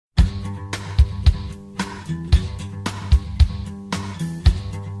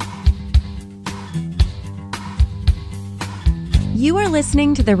You are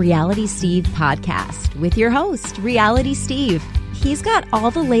listening to the Reality Steve podcast with your host, Reality Steve. He's got all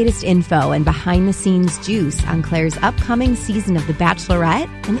the latest info and behind-the-scenes juice on Claire's upcoming season of The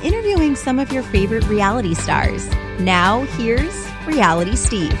Bachelorette and interviewing some of your favorite reality stars. Now, here's Reality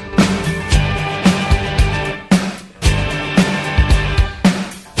Steve.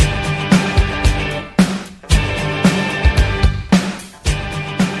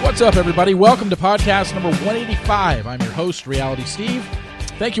 What's up, everybody? Welcome to podcast number 185. I'm your host, Reality Steve.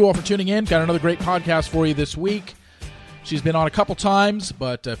 Thank you all for tuning in. Got another great podcast for you this week. She's been on a couple times,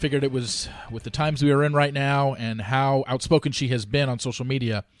 but I figured it was with the times we are in right now and how outspoken she has been on social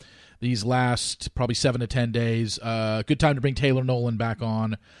media these last probably 7 to 10 days. Good time to bring Taylor Nolan back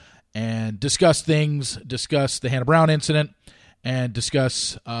on and discuss things, discuss the Hannah Brown incident, and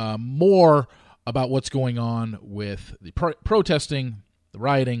discuss more about what's going on with the protesting, the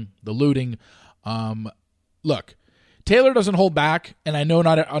rioting, the looting. Look, Taylor doesn't hold back, and I know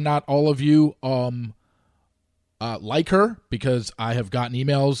not all of you like her, because I have gotten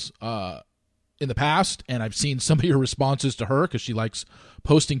emails in the past, and I've seen some of your responses to her because she likes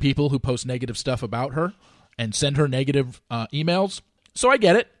posting people who post negative stuff about her and send her negative emails. So I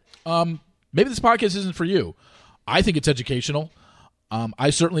get it. Maybe this podcast isn't for you. I think it's educational. I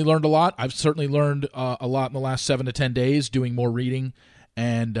certainly learned a lot. I've certainly learned a lot in the last 7 to 10 days doing more reading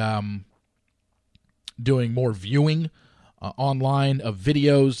and doing more viewing online of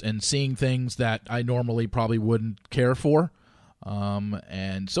videos and seeing things that I normally probably wouldn't care for.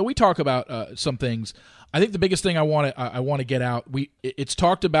 And so we talk about some things. I think the biggest thing I want to get out, it's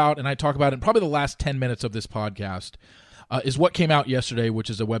talked about, and I talk about it in probably the last 10 minutes of this podcast, is what came out yesterday, which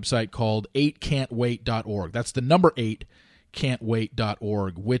is a website called 8cantwait.org. That's the number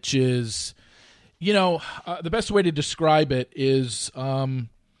 8cantwait.org, which is, the best way to describe it is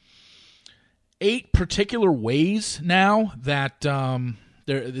 8 particular ways now that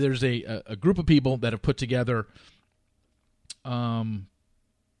there's a group of people that have put together 8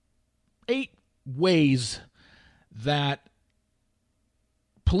 ways that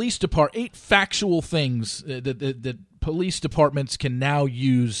 8 factual things that police departments can now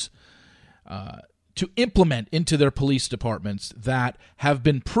use to implement into their police departments that have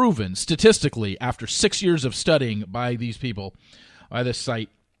been proven statistically after 6 years of studying by these people, by this site.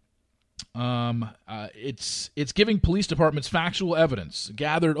 It's giving police departments factual evidence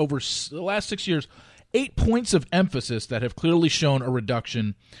gathered over the last 6 years, 8 points of emphasis that have clearly shown a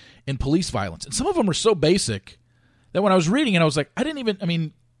reduction in police violence. And some of them are so basic that when I was reading it, I was like,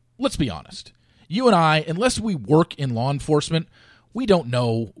 let's be honest. You and I, unless we work in law enforcement, we don't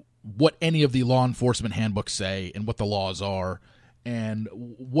know what any of the law enforcement handbooks say and what the laws are and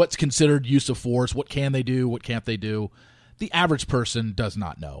what's considered use of force, what can they do, what can't they do. The average person does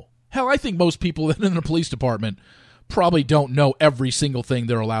not know. Hell, I think most people in the police department probably don't know every single thing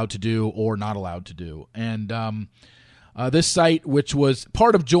they're allowed to do or not allowed to do. And this site, which was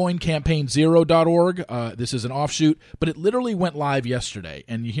part of joincampaignzero.org, this is an offshoot, but it literally went live yesterday.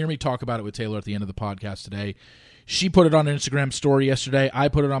 And you hear me talk about it with Taylor at the end of the podcast today. She put it on an Instagram story yesterday. I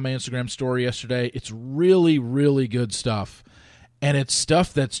put it on my Instagram story yesterday. It's really, really good stuff. And it's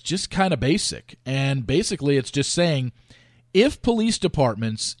stuff that's just kind of basic. And basically it's just saying, if police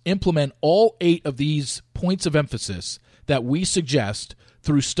departments implement all 8 of these points of emphasis that we suggest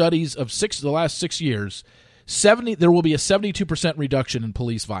through studies of the last 6 years, there will be a 72% reduction in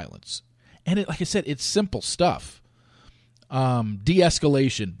police violence. And like I said, it's simple stuff.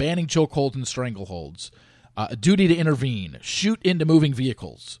 De-escalation, banning chokeholds and strangleholds, a duty to intervene, shoot into moving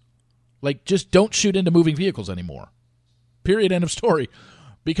vehicles. Like, just don't shoot into moving vehicles anymore. Period, end of story.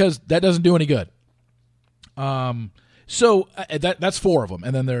 Because that doesn't do any good. So that's 4 of them,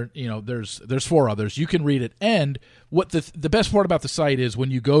 and then there's 4 others. You can read it, and what the best part about the site is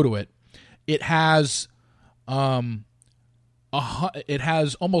when you go to it, it has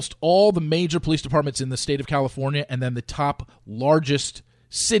almost all the major police departments in the state of California, and then the top largest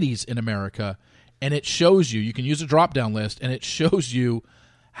cities in America, and it shows you. You can use a drop-down list, and it shows you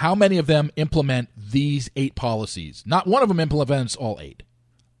how many of them implement these 8 policies. Not one of them implements all 8,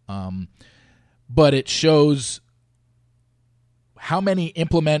 but it shows how many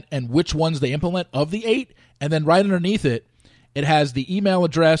implement and which ones they implement of the 8, and then right underneath it, it has the email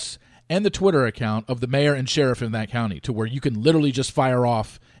address and the Twitter account of the mayor and sheriff in that county, to where you can literally just fire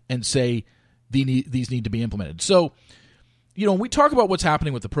off and say these need to be implemented. So, when we talk about what's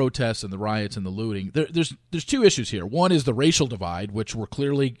happening with the protests and the riots and the looting, there's 2 issues here. One is the racial divide, which we're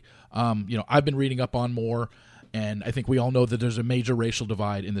clearly, I've been reading up on more, and I think we all know that there's a major racial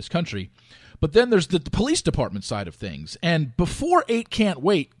divide in this country. But then there's the police department side of things. And before 8 Can't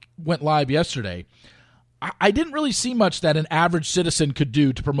Wait went live yesterday, I didn't really see much that an average citizen could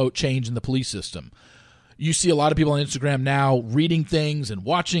do to promote change in the police system. You see a lot of people on Instagram now reading things and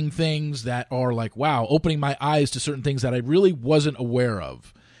watching things that are like, wow, opening my eyes to certain things that I really wasn't aware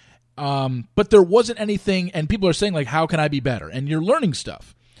of. But there wasn't anything, and people are saying, like, how can I be better? And you're learning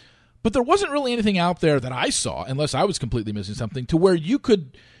stuff. But there wasn't really anything out there that I saw, unless I was completely missing something, to where you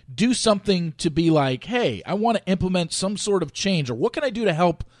could do something to be like, hey, I want to implement some sort of change, or what can I do to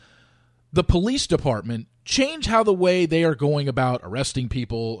help the police department change how the way they are going about arresting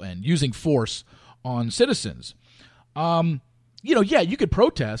people and using force on citizens. You could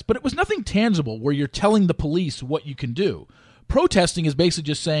protest, but it was nothing tangible where you're telling the police what you can do. Protesting is basically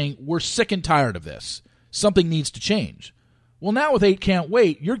just saying, we're sick and tired of this. Something needs to change. Well, now with 8 Can't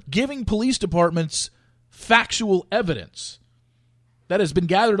Wait, you're giving police departments factual evidence that has been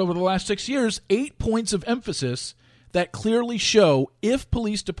gathered over the last 6 years, 8 points of emphasis that clearly show if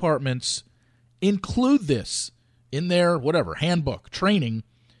police departments include this in their, handbook, training,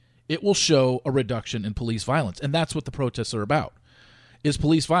 it will show a reduction in police violence. And that's what the protests are about, is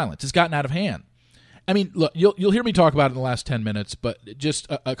police violence. It's gotten out of hand. I mean, look, you'll hear me talk about it in the last 10 minutes, but just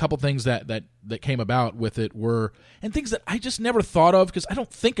a couple things that came about with it were, and things that I just never thought of, because I don't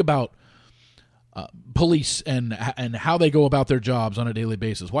think about police and how they go about their jobs on a daily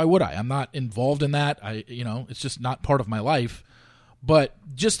basis. Why would I? I'm not involved in that. It's just not part of my life. But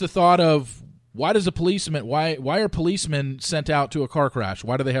just the thought of, why are policemen sent out to a car crash?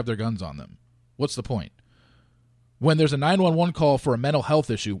 Why do they have their guns on them? What's the point? When there's a 911 call for a mental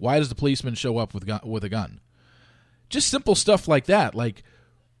health issue, why does the policeman show up with a gun? Just simple stuff like that. Like,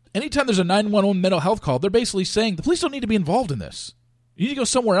 anytime there's a 911 mental health call, they're basically saying the police don't need to be involved in this. You need to go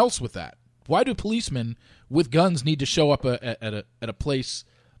somewhere else with that. Why do policemen with guns need to show up at a place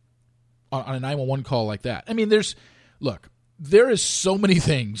on a 911 call like that? I mean, there is so many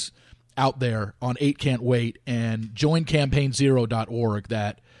things out there on 8 Can't Wait and joincampaign0.org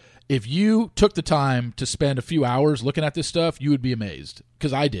that if you took the time to spend a few hours looking at this stuff, you would be amazed,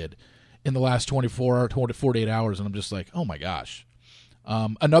 because I did in the last 24 or 48 hours, and I'm just like, oh my gosh.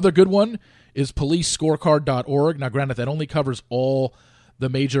 Another good one is policescorecard.org. Now, granted, that only covers all the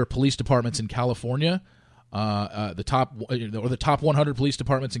major police departments in California, the top 100 police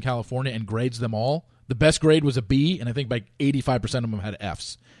departments in California, and grades them all. The best grade was a B, and I think by 85% of them had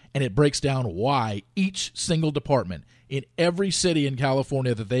Fs. And it breaks down why each single department in every city in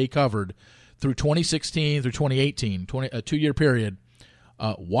California that they covered through 2016 through 2018, a 2-year period,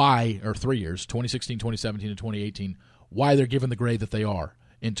 or 3 years, 2016, 2017, and 2018, why they're given the grade that they are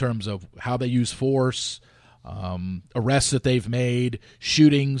in terms of how they use force, arrests that they've made,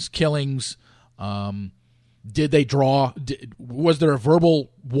 shootings, killings. Did they draw? Was there a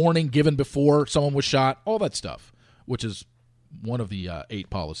verbal warning given before someone was shot? All that stuff, which is one of the 8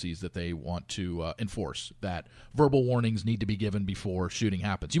 policies that they want to enforce, that verbal warnings need to be given before shooting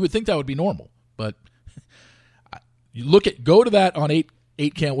happens. You would think that would be normal, but go to that on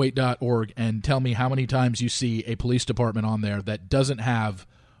 8can'twait.org and tell me how many times you see a police department on there that doesn't have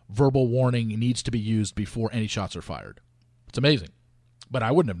verbal warning needs to be used before any shots are fired. It's amazing. But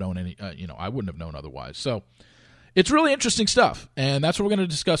I wouldn't have known I wouldn't have known otherwise. So it's really interesting stuff, and that's what we're going to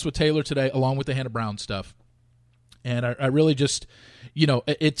discuss with Taylor today, along with the Hannah Brown stuff. And I really just,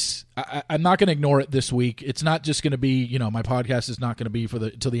 I'm not going to ignore it this week. It's not just going to be, my podcast is not going to be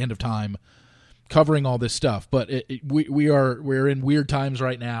till the end of time covering all this stuff. But we're in weird times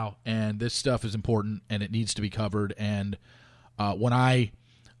right now, and this stuff is important, and it needs to be covered. And when I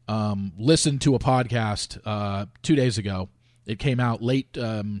listened to a podcast 2 days ago, it came out late.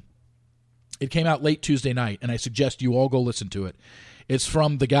 It came out late Tuesday night, and I suggest you all go listen to it. It's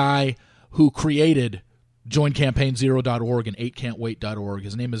from the guy who created joincampaign0.org and 8can'twait.org.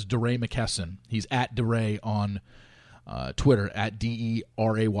 His name is DeRay McKesson. He's at DeRay on Twitter, at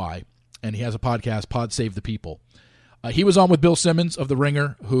DERAY, and he has a podcast, Pod Save the People. He was on with Bill Simmons of The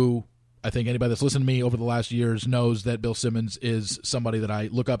Ringer, who I think anybody that's listened to me over the last years knows that Bill Simmons is somebody that I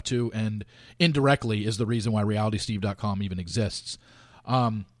look up to, and indirectly is the reason why realitysteve.com even exists.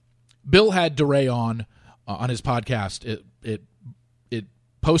 Bill had DeRay on his podcast. It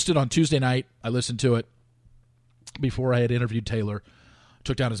posted on Tuesday night. I listened to it before I had interviewed Taylor.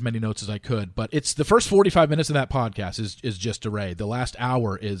 Took down as many notes as I could, but it's the first 45 minutes of that podcast is just DeRay. The last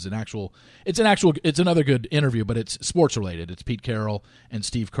hour is it's another good interview, but it's sports related. It's Pete Carroll and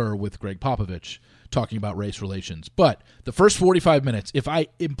Steve Kerr with Greg Popovich talking about race relations. But the first 45 minutes, if I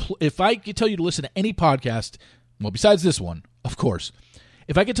could tell you to listen to any podcast, well, besides this one, of course,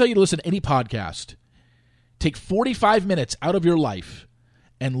 if I could tell you to listen to any podcast, take 45 minutes out of your life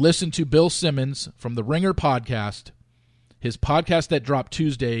and listen to Bill Simmons from the Ringer podcast, his podcast that dropped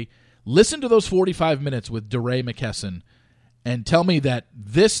Tuesday, Listen to those 45 minutes with DeRay McKesson and tell me that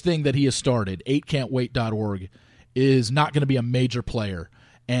this thing that he has started, 8can'twait.org, is not going to be a major player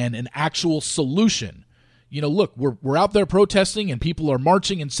and an actual solution. You know, look, we're out there protesting and people are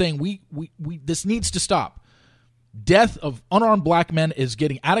marching and saying we this needs to stop. Death of unarmed black men is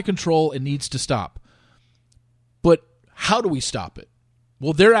getting out of control and needs to stop. But how do we stop it?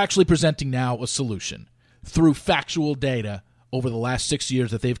 Well, they're actually presenting now a solution through factual data over the last 6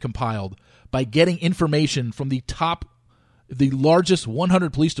 years that they've compiled by getting information from the largest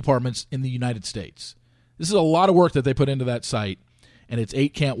 100 police departments in the United States. This is a lot of work that they put into that site, and it's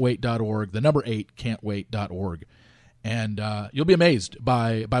 8can'twait.org, the number 8can'twait.org. And you'll be amazed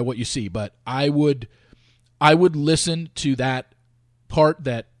by what you see. But I would listen to that part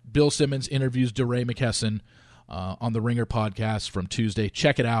that Bill Simmons interviews DeRay McKesson on the Ringer podcast from Tuesday.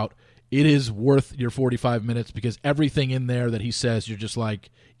 Check it out. It is worth your 45 minutes because everything in there that he says, you're just like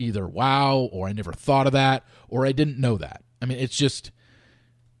either wow, or I never thought of that, or I didn't know that. I mean, it's just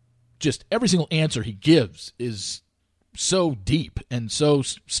every single answer he gives is so deep and so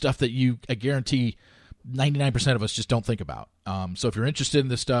stuff that I guarantee 99% of us just don't think about. So if you're interested in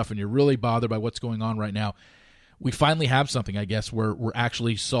this stuff and you're really bothered by what's going on right now, we finally have something, I guess, where we're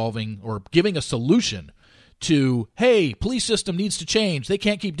actually solving or giving a solution to, hey, police system needs to change. They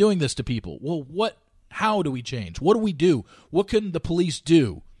can't keep doing this to people. Well, how do we change? What do we do? What can the police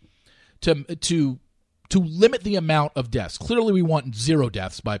do to limit the amount of deaths? Clearly we want 0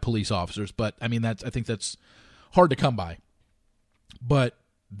 deaths by police officers, but I mean, I think that's hard to come by. But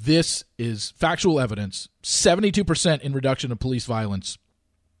this is factual evidence, 72% in reduction of police violence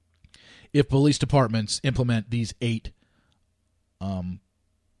if police departments implement these 8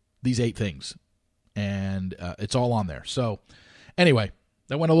 things. And it's all on there. So anyway,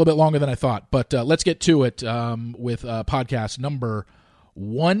 that went a little bit longer than I thought, but let's get to it with podcast number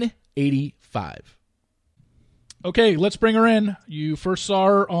 185. Okay, let's bring her in. You first saw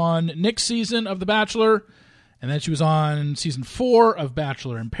her on Nick's season of The Bachelor, and then she was on season 4 of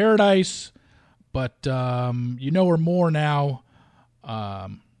Bachelor in Paradise, but you know her more now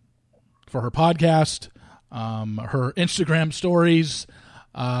for her podcast, her Instagram stories.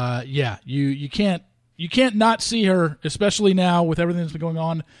 You can't not see her, especially now with everything that's been going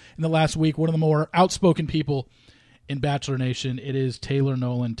on in the last week. One of the more outspoken people in Bachelor Nation. It is Taylor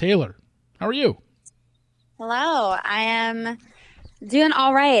Nolan. Taylor, how are you? Hello, I am doing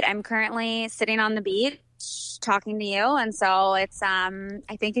all right. I'm currently sitting on the beach talking to you, and so it's I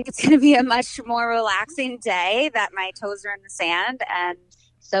think it's going to be a much more relaxing day that my toes are in the sand and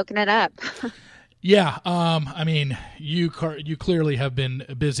soaking it up. Yeah, I mean, you clearly have been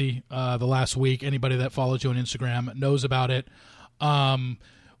busy the last week. Anybody that follows you on Instagram knows about it.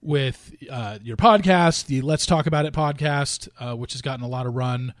 With your podcast, the Let's Talk About It podcast, which has gotten a lot of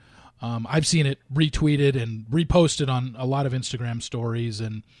run. I've seen it retweeted and reposted on a lot of Instagram stories.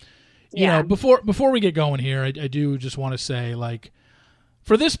 And you know, before we get going here, I do just want to say, like,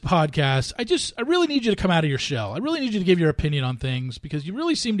 for this podcast, I really need you to come out of your shell. I really need you to give your opinion on things because you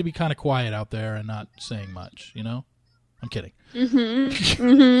really seem to be kind of quiet out there and not saying much, you know? I'm kidding. Mm-hmm.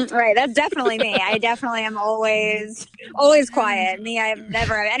 Mm-hmm. Right. That's definitely me. I definitely am always quiet. Me, I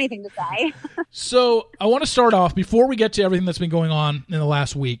never have anything to say. So I want to start off, before we get to everything that's been going on in the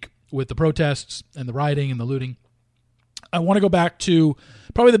last week with the protests and the rioting and the looting, I want to go back to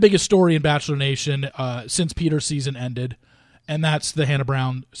probably the biggest story in Bachelor Nation since Peter's season ended. And that's the Hannah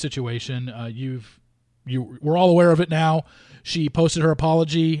Brown situation. We're all aware of it now. She posted her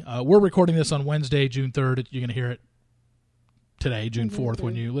apology. We're recording this on Wednesday, June 3rd. You're going to hear it today, June 4th,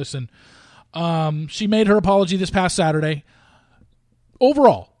 when you listen. She made her apology this past Saturday.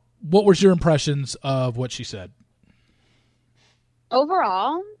 Overall, what was your impressions of what she said?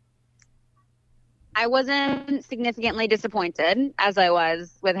 Overall, I wasn't significantly disappointed as I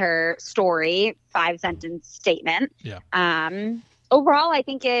was with her story, 5-sentence statement. Yeah. Overall, I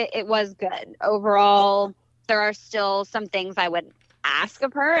think it was good. Overall, there are still some things I would ask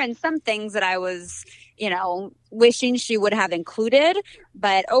of her and some things that I was, wishing she would have included.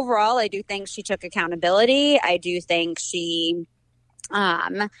 But overall, I do think she took accountability. I do think she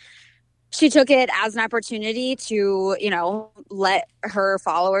took it as an opportunity to, let her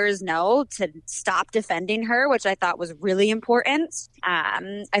followers know to stop defending her, which I thought was really important.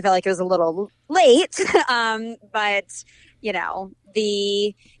 I felt like it was a little late, but,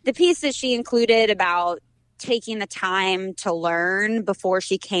 the piece that she included about taking the time to learn before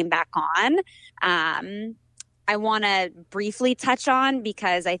she came back on, I want to briefly touch on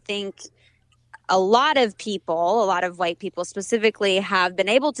because I think a lot of white people specifically, have been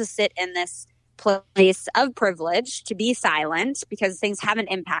able to sit in this place of privilege to be silent because things haven't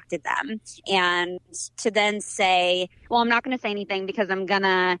impacted them, and to then say, well, I'm not going to say anything because I'm going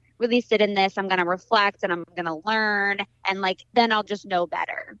to really sit in this, I'm going to reflect, and I'm going to learn, and like then I'll just know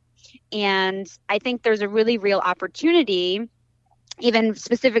better. And I think there's a really real opportunity, even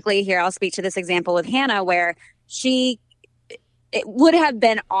specifically here, I'll speak to this example with Hannah, where it would have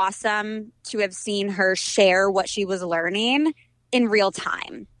been awesome to have seen her share what she was learning in real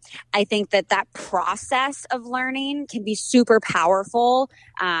time. I think that process of learning can be super powerful.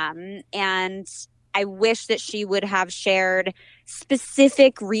 And I wish that she would have shared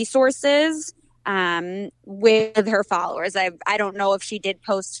specific resources with her followers. I don't know if she did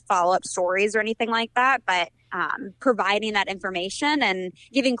post follow-up stories or anything like that, but providing that information and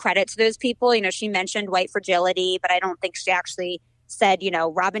giving credit to those people. She mentioned White Fragility, but I don't think she actually said,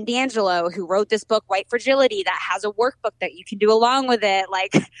 Robin DiAngelo, who wrote this book, White Fragility, that has a workbook that you can do along with it.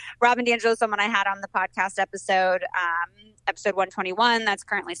 Like Robin DiAngelo, someone I had on the podcast episode 121, that's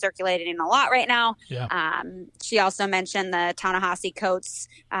currently circulating a lot right now. Yeah. She also mentioned the Ta-Nehisi Coates.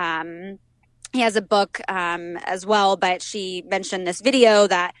 He has a book as well, but she mentioned this video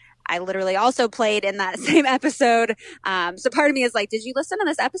that I literally also played in that same episode. So part of me is like, did you listen to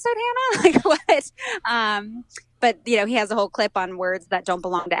this episode, Hannah? Like what? But, he has a whole clip on words that don't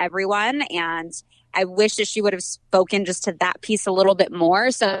belong to everyone. And I wish that she would have spoken just to that piece a little bit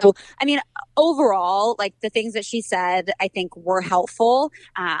more. So, I mean, overall, like the things that she said, I think were helpful.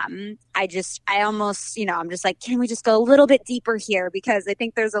 I almost, I'm just like, can we just go a little bit deeper here? Because I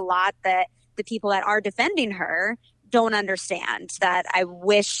think there's a lot that the people that are defending her don't understand, that I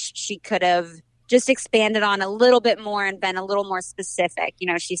wish she could have just expanded on a little bit more and been a little more specific.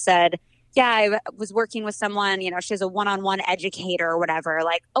 She said, yeah, I was working with someone, she has a one-on-one educator or whatever.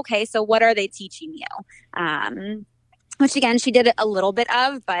 Like, okay, so what are they teaching you? Which again, she did a little bit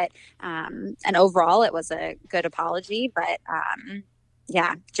of, but, and overall it was a good apology, but,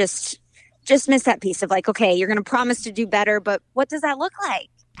 yeah, just miss that piece of like, okay, you're going to promise to do better, but what does that look like?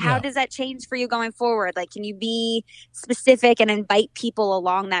 How does that change for you going forward? Like, can you be specific and invite people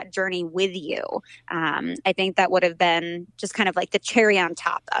along that journey with you? I think that would have been just kind of like the cherry on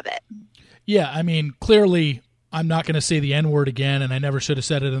top of it. Yeah, I mean, clearly I'm not going to say the N-word again, and I never should have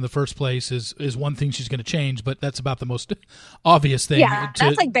said it in the first place is one thing she's going to change, but that's about the most obvious thing. Yeah,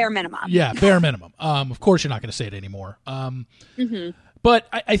 that's like bare minimum. Yeah, bare minimum. Of course you're not going to say it anymore. But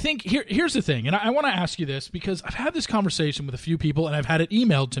I think here's the thing, and I want to ask you this because I've had this conversation with a few people, and I've had it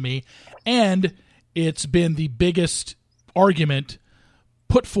emailed to me, and it's been the biggest argument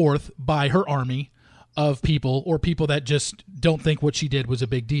put forth by her army of people, or people that just don't think what she did was a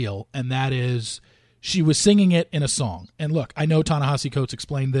big deal, and that is she was singing it in a song. And look, I know Ta-Nehisi Coates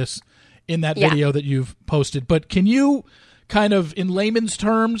explained this in that video that you've posted, but can you kind of, in layman's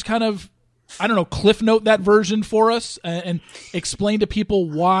terms, kind of, I don't know, cliff note that version for us and explain to people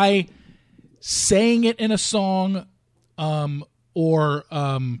why saying it in a song or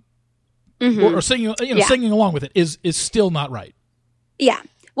singing, singing along with it is still not right. Yeah.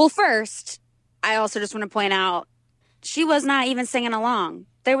 Well, first, I also just want to point out she was not even singing along.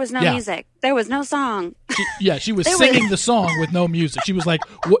 There was no music. There was no song. She was singing the song with no music. She was like,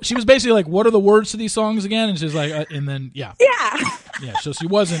 she was basically like, what are the words to these songs again? And she's like, and then, yeah. So she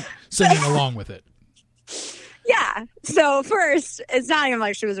wasn't singing along with it. Yeah. So first, it's not even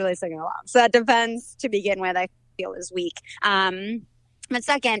like she was really singing along. So that defense to begin with, I feel is weak. But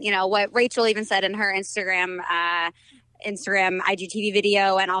second, what Rachel even said in her Instagram IGTV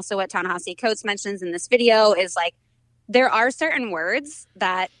video, and also what Ta-Nehisi Coates mentions in this video, is like, there are certain words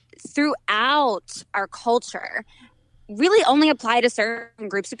that throughout our culture really only apply to certain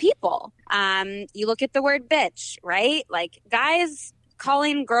groups of people. You look at the word bitch, right? Like, guys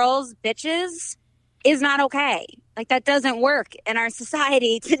calling girls bitches is not okay. Like, that doesn't work in our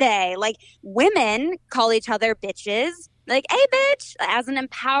society today. Like, women call each other bitches, like, hey, bitch, as an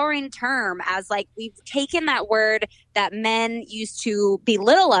empowering term, as like we've taken that word that men used to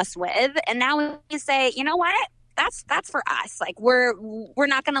belittle us with, and now we say, you know what? That's for us. Like, we're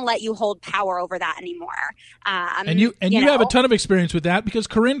not going to let you hold power over that anymore. And you have a ton of experience with that, because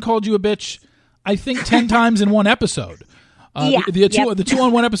Corinne called you a bitch, I think 10 times in one episode. The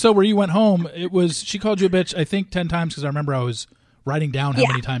 2-on-1 episode where you went home, she called you a bitch, I think 10 times, because I remember I was writing down how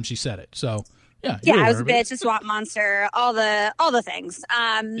many times she said it. So I was a bitch, a swamp monster, all the things.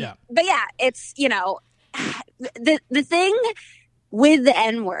 But yeah, it's the thing with the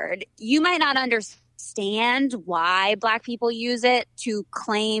N-word, you might not understand why Black people use it to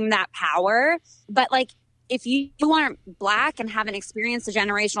claim that power, but like, if you aren't Black and haven't experienced the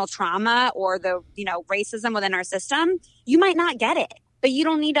generational trauma or the racism within our system, you might not get it, but you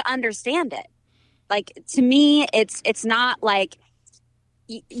don't need to understand it. Like, to me, it's not like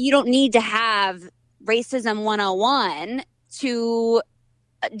you don't need to have racism 101 to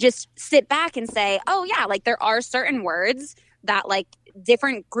just sit back and say, oh yeah, like there are certain words that like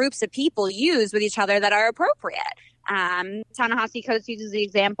different groups of people use with each other that are appropriate. Ta-Nehisi Coates uses the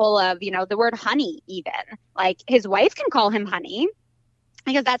example of, the word honey even. Like, his wife can call him honey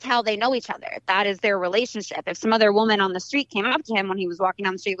because that's how they know each other. That is their relationship. If some other woman on the street came up to him when he was walking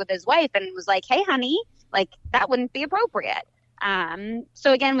down the street with his wife and was like, hey, honey, like that wouldn't be appropriate.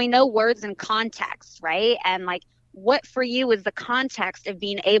 So again, we know words in context, right? And like, what for you is the context of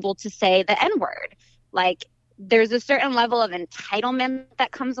being able to say the N-word? Like, there's a certain level of entitlement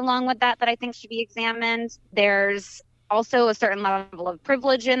that comes along with that I think should be examined. There's also a certain level of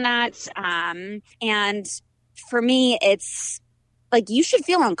privilege in that. And for me, it's like, you should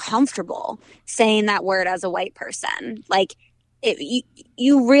feel uncomfortable saying that word as a white person. Like,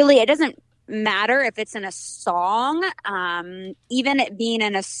 it doesn't matter if it's in a song. Even it being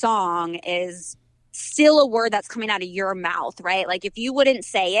in a song is still a word that's coming out of your mouth, right? Like, if you wouldn't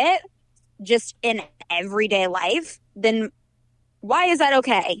say it just in everyday life, then why is that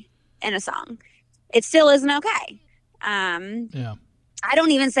okay in a song? It still isn't okay. Yeah. I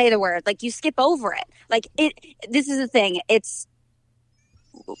don't even say the word. Like, you skip over it. Like, this is the thing.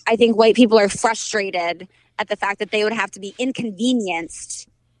 I think white people are frustrated at the fact that they would have to be inconvenienced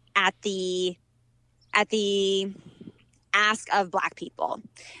at the ask of Black people.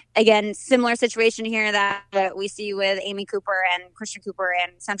 Again, similar situation here that we see with Amy Cooper and Christian Cooper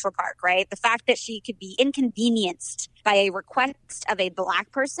in Central Park, right? The fact that she could be inconvenienced by a request of a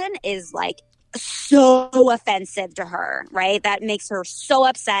Black person is like so offensive to her, right? That makes her so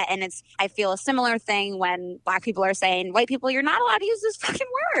upset. And I feel a similar thing when Black people are saying, white people, you're not allowed to use this fucking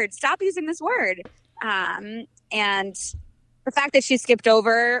word. Stop using this word. And the fact that she skipped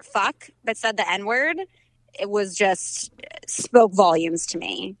over fuck that said the N-word, it was just spoke volumes to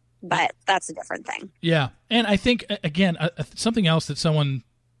me, but that's a different thing. Yeah. And I think, again, something else that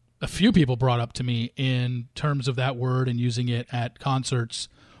a few people brought up to me in terms of that word and using it at concerts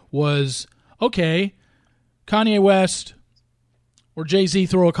was, okay, Kanye West or Jay-Z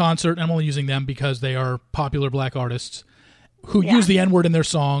throw a concert, and I'm only using them because they are popular Black artists who use the N-word in their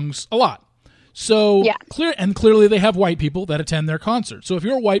songs a lot. So clearly they have white people that attend their concert. So if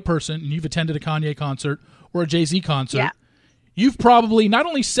you're a white person and you've attended a Kanye concert or a Jay-Z concert, you've probably not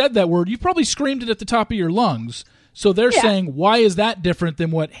only said that word, you've probably screamed it at the top of your lungs. So they're saying, why is that different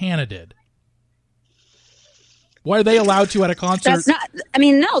than what Hannah did? Why are they allowed to at a concert?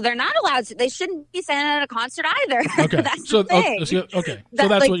 No, they're not allowed to. They shouldn't be saying it at a concert either. Okay. That's the thing. Okay. So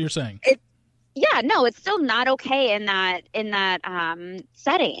that's what you're saying. It's still not okay in that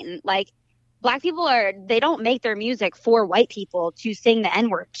setting. Like, Black people they don't make their music for white people to sing the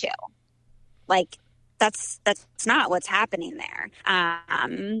N-word to. Like, that's not what's happening there.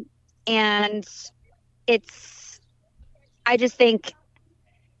 And I just think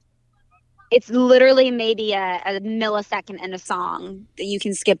it's literally maybe a millisecond in a song that you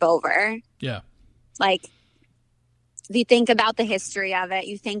can skip over. Yeah. Like, if you think about the history of it,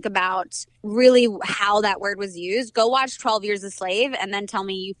 you think about really how that word was used, go watch 12 Years a Slave and then tell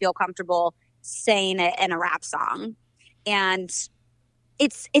me you feel comfortable saying it in a rap song. And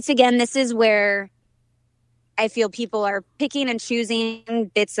it's again, this is where I feel people are picking and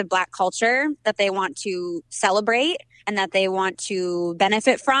choosing bits of Black culture that they want to celebrate and that they want to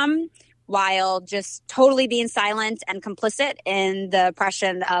benefit from, while just totally being silent and complicit in the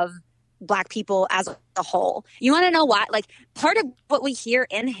oppression of Black people as a whole. You want to know what? Like, part of what we hear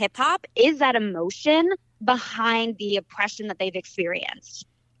in hip hop is that emotion behind the oppression that they've experienced.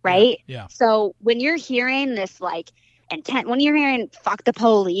 Right? Yeah. So when you're hearing this like intent, when you're hearing fuck the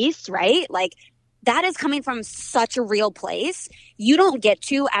police, right? Like, that is coming from such a real place. You don't get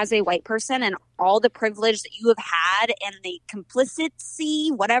to, as a white person, and all the privilege that you have had and the complicity,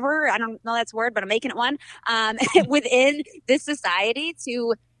 whatever, I don't know that's a word, but I'm making it one, within this society,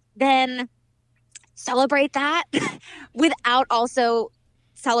 to then celebrate that without also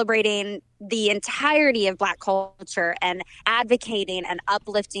celebrating the entirety of Black culture and advocating and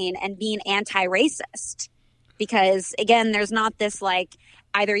uplifting and being anti-racist. Because again, there's not this like,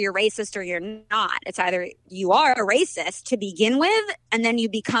 either you're racist or you're not. It's either you are a racist to begin with, and then you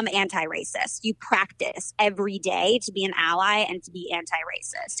become anti-racist. You practice every day to be an ally and to be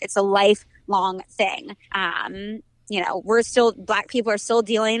anti-racist. It's a lifelong thing. Black people are still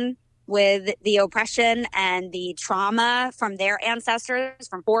dealing with the oppression and the trauma from their ancestors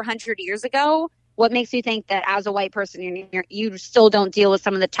from 400 years ago. What makes you think that as a white person, you still don't deal with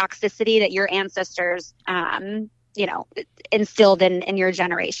some of the toxicity that your ancestors, instilled in your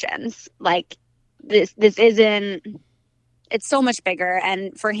generations? Like, this isn't, it's so much bigger.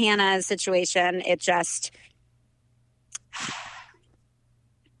 And for Hannah's situation, it just,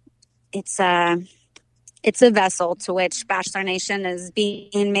 it's a vessel to which Bachelor Nation is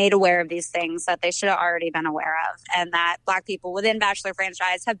being made aware of these things that they should have already been aware of, and that Black people within Bachelor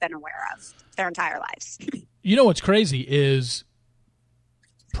franchise have been aware of their entire lives. You know what's crazy is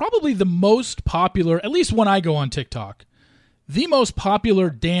probably the most popular, at least when I go on TikTok, the most popular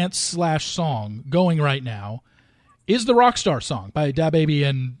dance/song going right now is the Rockstar song by DaBaby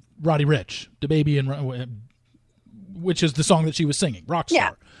and Roddy Ricch. DaBaby and which is the song that she was singing, Rockstar.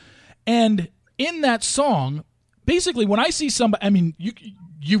 Yeah. And in that song, basically when I see somebody, I mean,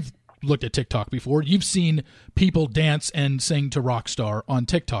 you've looked at TikTok before. You've seen people dance and sing to Rockstar on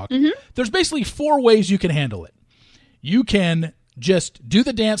TikTok. Mm-hmm. There's basically 4 ways you can handle it. You can just do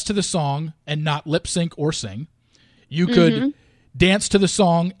the dance to the song and not lip sync or sing. You could dance to the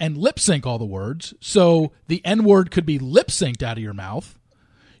song and lip sync all the words. So the N word could be lip synced out of your mouth.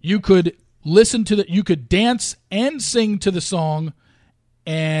 You could you could dance and sing to the song,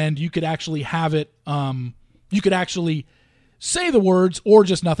 and you could actually have it, you could actually say the words or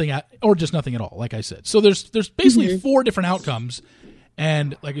just nothing at all, like I said. So there's basically 4 different outcomes.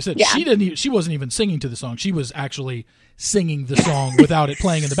 And like I said, she wasn't even singing to the song. She was actually singing the song without it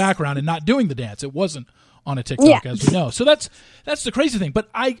playing in the background and not doing the dance. It wasn't on a TikTok, as we know. So that's the crazy thing. But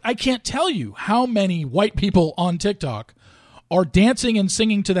I can't tell you how many white people on TikTok are dancing and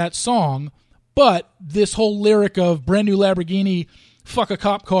singing to that song, but this whole lyric of brand new Lamborghini, fuck a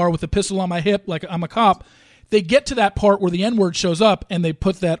cop car with a pistol on my hip like I'm a cop, they get to that part where the N-word shows up and they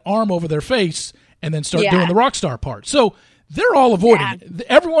put that arm over their face and then start doing the rock star part. So they're all avoiding it.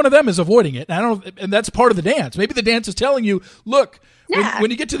 Every one of them is avoiding it. And that's part of the dance. Maybe the dance is telling you, look, when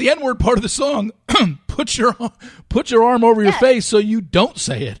you get to the N-word part of the song, put your arm over your face so you don't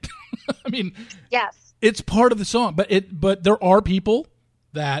say it. I mean, it's part of the song. But there are people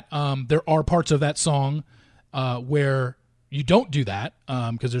that there are parts of that song where you don't do that,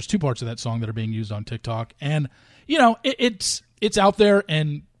 because there's 2 parts of that song that are being used on TikTok. And, you know, it's out there,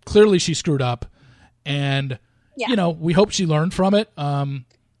 and clearly she screwed up. And, you know, we hope she learned from it. I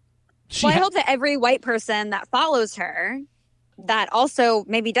hope that every white person that follows her, that also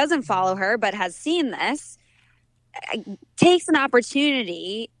maybe doesn't follow her but has seen this, takes an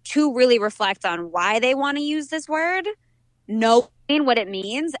opportunity to really reflect on why they want to use this word, knowing what it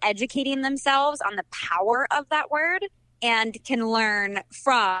means, educating themselves on the power of that word, and can learn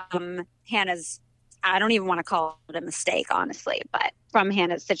from Hannah's, I don't even want to call it a mistake, honestly, but from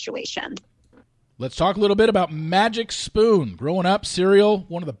Hannah's situation. Let's talk a little bit about Magic Spoon. Growing up, cereal,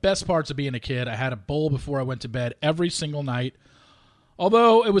 one of the best parts of being a kid. I had a bowl before I went to bed every single night.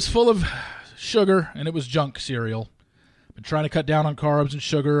 Although it was full of sugar and it was junk cereal. I've been trying to cut down on carbs and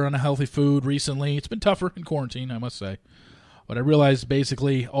sugar and healthy food recently. It's been tougher in quarantine, I must say. But I realized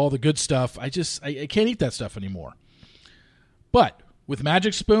basically all the good stuff, I can't eat that stuff anymore. But with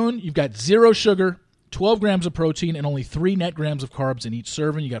Magic Spoon, you've got 0 sugar, 12 grams of protein, and only 3 net grams of carbs in each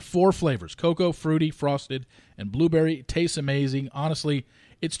serving. You got 4 flavors: cocoa, fruity, frosted, and blueberry. It tastes amazing. Honestly,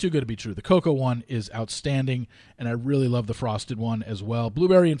 it's too good to be true. The cocoa one is outstanding, and I really love the frosted one as well.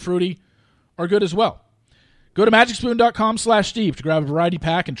 Blueberry and fruity are good as well. Go to magicspoon.com/Steve to grab a variety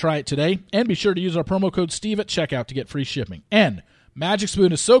pack and try it today. And be sure to use our promo code Steve at checkout to get free shipping. And Magic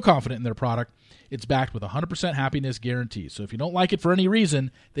Spoon is so confident in their product, it's backed with a 100% happiness guarantee. So if you don't like it for any reason,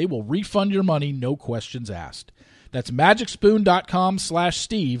 they will refund your money, no questions asked. That's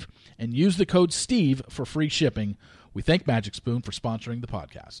magicspoon.com/Steve and use the code Steve for free shipping. We thank Magic Spoon for sponsoring the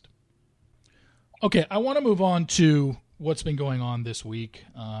podcast. Okay, I want to move on to what's been going on this week.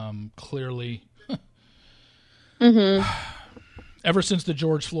 Clearly, ever since the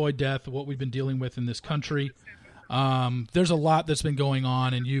George Floyd death, what we've been dealing with in this country, there's a lot that's been going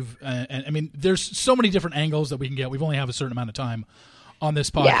on, and I mean, there's so many different angles that we can get. We've only have a certain amount of time on this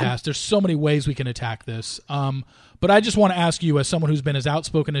podcast. Yeah. There's so many ways we can attack this. But I just want to ask you, as someone who's been as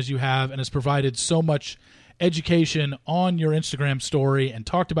outspoken as you have and has provided so much education on your Instagram story and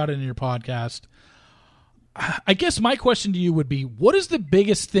talked about it in your podcast, I guess my question to you would be, what is the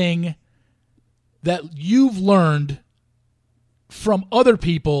biggest thing that you've learned from other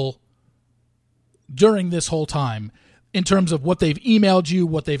people during this whole time, in terms of what they've emailed you,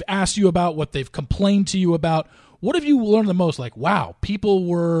 what they've asked you about, what they've complained to you about? What have you learned the most? Like, wow, people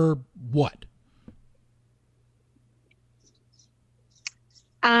were what?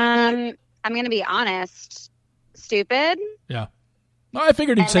 I'm going to be honest. Stupid. Yeah. No, I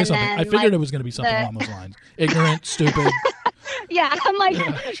figured he'd say something. I figured it was going to be something along those lines. Ignorant, stupid. Yeah, I'm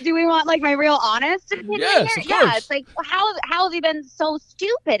like, do we want like my real honest opinion Yes, here? of course. Yeah, it's like how have you been so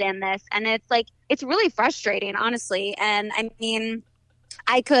stupid in this? And it's like it's really frustrating, honestly. And I mean,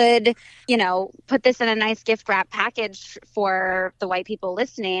 I could, put this in a nice gift wrap package for the white people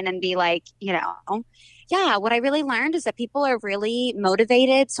listening and be like, yeah, what I really learned is that people are really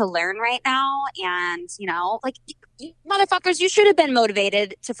motivated to learn right now. And, like, motherfuckers, you should have been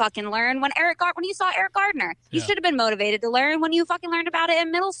motivated to fucking learn when you saw Eric Gardner. You should have been motivated to learn when you fucking learned about it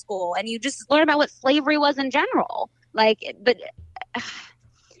in middle school and you just learned about what slavery was in general. Like, but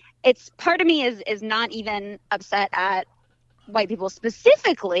it's part of me is not even upset at white people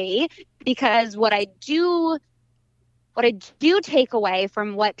specifically, because what I do take away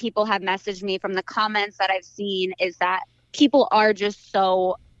from what people have messaged me from the comments that I've seen is that people are just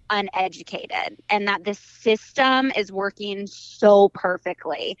so uneducated and that this system is working so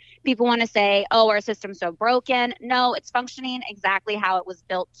perfectly. People want to say, oh, our system's so broken. No, it's functioning exactly how it was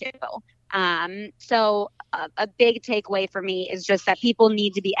built to. So a big takeaway for me is just that people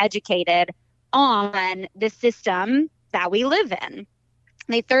need to be educated on the system that we live in.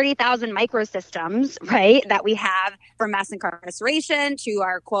 The 30,000 microsystems, right, that we have from mass incarceration to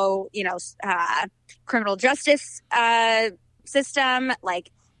our quote, criminal justice system. Like,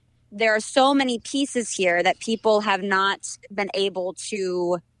 there are so many pieces here that people have not been able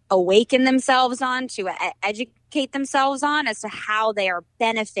to awaken themselves on, to educate themselves on as to how they are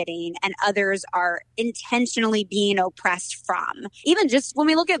benefiting and others are intentionally being oppressed from. Even just when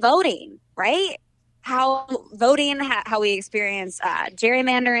we look at voting, right? How voting, how we experience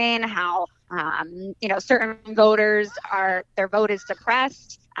gerrymandering, how certain voters their vote is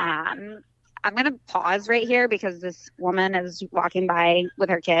suppressed. I'm going to pause right here because this woman is walking by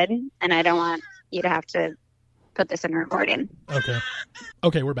with her kid, and I don't want you to have to put this in recording.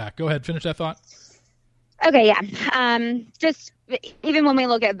 Okay, we're back. Go ahead, finish that thought. Okay, yeah. Just even when we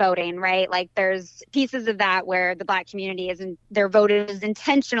look at voting, right? Like, there's pieces of that where the Black community their vote is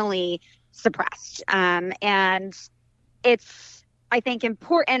intentionally suppressed. And it's, I think,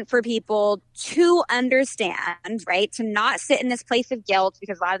 important for people to understand, right? To not sit in this place of guilt,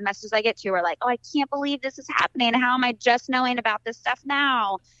 because a lot of the messages I get to are like, oh, I can't believe this is happening. How am I just knowing about this stuff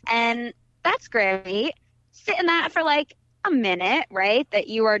now? And that's great. Sit in that for like a minute, right? That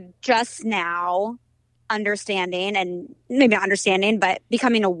you are just now understanding, and maybe not understanding, but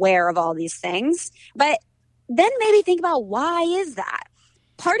becoming aware of all these things. But then maybe think about, why is that?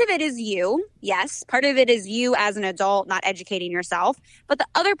 Part of it is you. Yes. Part of it is you as an adult not educating yourself. But the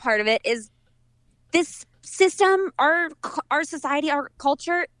other part of it is this system, our society, our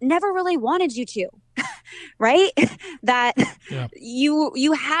culture never really wanted you to, right? That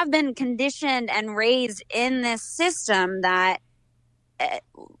you have been conditioned and raised in this system that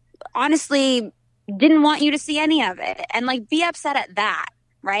honestly didn't want you to see any of it. And like, be upset at that,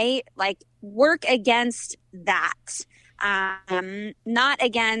 right? Like, work against that. Not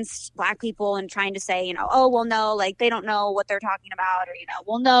against Black people and trying to say, oh, well, no, like, they don't know what they're talking about, or,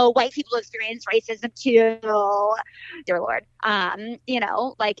 well, no, white people experience racism too, dear Lord.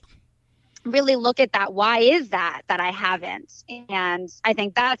 Like, really look at that. Why is that I haven't? And I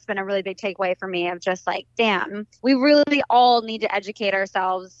think that's been a really big takeaway for me, of just like, damn, we really all need to educate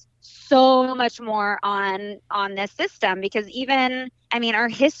ourselves so much more on this system, because our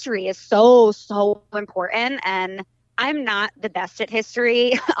history is so important. And I'm not the best at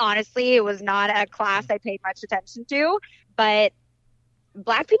history. Honestly, it was not a class I paid much attention to, but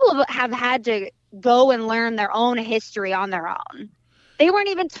Black people have had to go and learn their own history on their own. They weren't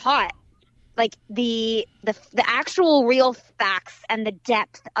even taught like the actual real facts and the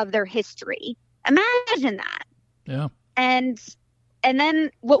depth of their history. Imagine that. Yeah. And then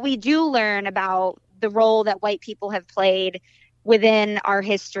what we do learn about the role that white people have played within our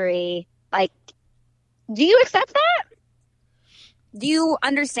history, like, do you accept that? Do you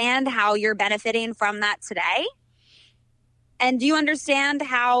understand how you're benefiting from that today? And do you understand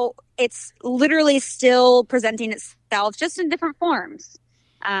how it's literally still presenting itself, just in different forms?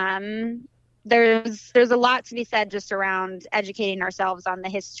 There's a lot to be said just around educating ourselves on the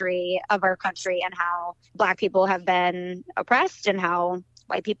history of our country and how Black people have been oppressed and how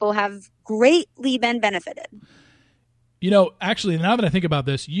white people have greatly been benefited. Actually, now that I think about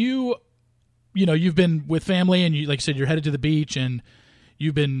this, you've been with family, and you, like you said, you're headed to the beach, and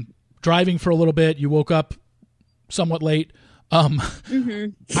you've been driving for a little bit. You woke up somewhat late. I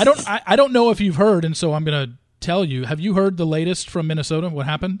don't know if you've heard, and so I'm going to tell you. Have you heard the latest from Minnesota? What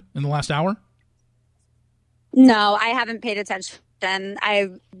happened in the last hour? No, I haven't paid attention. I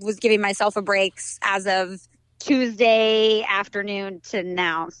was giving myself a break as of Tuesday afternoon to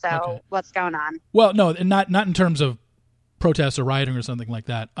now. So What's going on? Well, no, and not in terms of protests or rioting or something like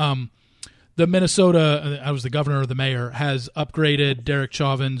that. The Minnesota, I was the governor or the mayor, has upgraded Derek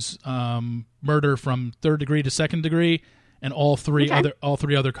Chauvin's murder from 3rd degree to 2nd degree, and all three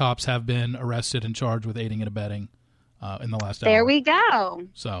other cops have been arrested and charged with aiding and abetting in the last hour. There we go.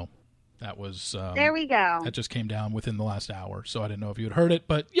 So that was there we go. That just came down within the last hour, so I didn't know if you had heard it,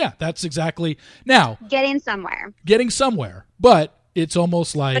 but yeah, that's exactly now getting somewhere. But it's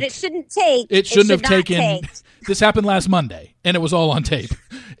almost like, but it shouldn't take. It shouldn't have taken. This happened last Monday, and it was all on tape.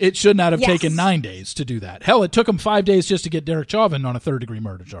 It should not have taken 9 days to do that. Hell, it took them 5 days just to get Derek Chauvin on a 3rd degree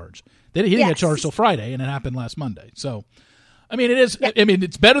murder charge. He didn't get charged till Friday, and it happened last Monday. So, I mean, it is. Yep. I mean,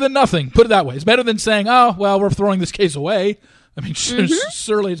 it's better than nothing. Put it that way. It's better than saying, "Oh, well, we're throwing this case away." I mean,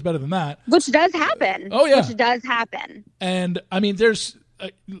 surely it's better than that. Which does happen. Oh yeah, which does happen. And I mean, there's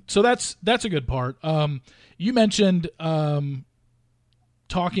so that's a good part. You mentioned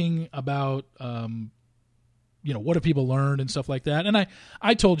talking about what have people learned and stuff like that. And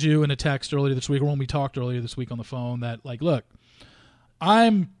I told you in a text earlier this week, or when we talked earlier this week on the phone, that like, look,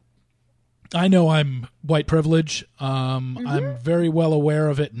 I know I'm white privilege. I'm very well aware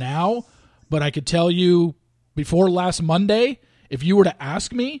of it now, but I could tell you before last Monday, if you were to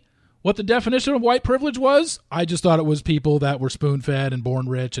ask me what the definition of white privilege was, I just thought it was people that were spoon-fed and born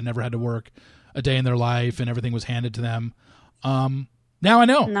rich and never had to work a day in their life and everything was handed to them. Now I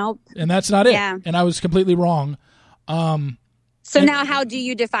know. Nope. And that's not it. Yeah. And I was completely wrong. Now how do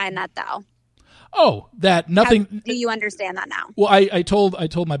you define that, though? Oh, that nothing. How do you understand that now? Well, I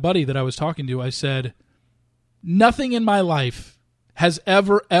told my buddy that I was talking to, I said, nothing in my life has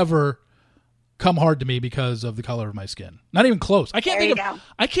ever come hard to me because of the color of my skin. Not even close. I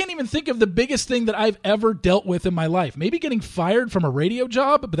can't even think of the biggest thing that I've ever dealt with in my life. Maybe getting fired from a radio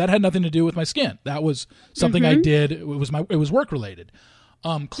job, but that had nothing to do with my skin. That was something I did. It was work related.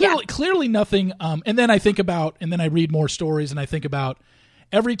 Clearly nothing. And then I think about, and then I read more stories, and I think about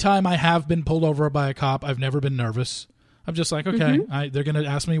every time I have been pulled over by a cop, I've never been nervous. I'm just like, okay, they're going to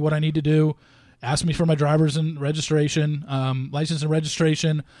ask me what I need to do. Ask me for my driver's and registration, license and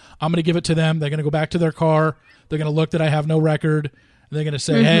registration. I'm going to give it to them. They're going to go back to their car. They're going to look that I have no record. And they're going to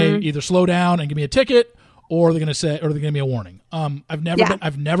say, "Hey, either slow down and give me a ticket, or they're going to give me a warning." I've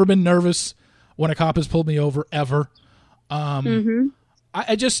never been nervous when a cop has pulled me over ever. I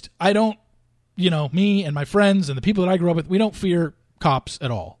don't, me and my friends and the people that I grew up with, we don't fear cops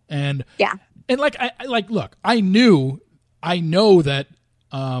at all. And look, I know that.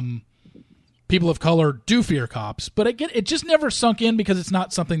 People of color do fear cops, but it just never sunk in because it's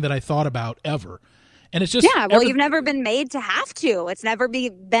not something that I thought about ever. And it's just you've never been made to have to. It's never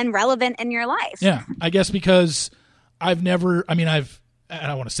been relevant in your life. Yeah, I guess because I don't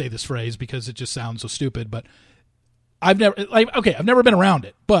want to say this phrase because it just sounds so stupid, but I've never been around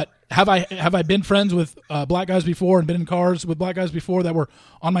it. But have I been friends with black guys before and been in cars with black guys before that were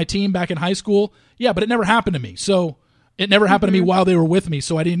on my team back in high school? Yeah, but it never happened to me. So it never happened to me while they were with me,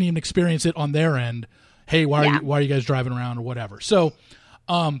 so I didn't even experience it on their end. Hey, why are you guys driving around or whatever? So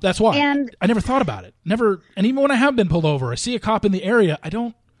that's why. And I never thought about it. Never. And even when I have been pulled over, I see a cop in the area, I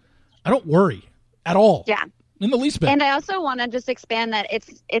don't worry at all. Yeah. In the least bit. And I also want to just expand that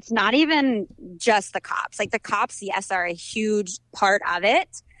it's not even just the cops. Like the cops, yes, are a huge part of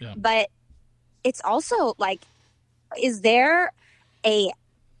it, but it's also like, is there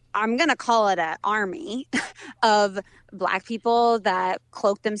I'm going to call it an army of black people that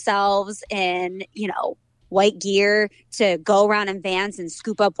cloak themselves in, white gear to go around in vans and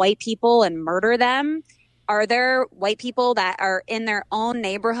scoop up white people and murder them? Are there white people that are in their own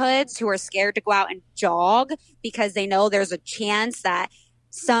neighborhoods who are scared to go out and jog because they know there's a chance that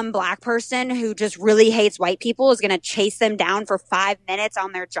some black person who just really hates white people is going to chase them down for 5 minutes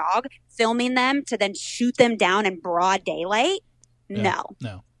on their jog, filming them to then shoot them down in broad daylight? No.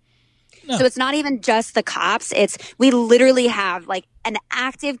 So it's not even just the cops. We literally have like an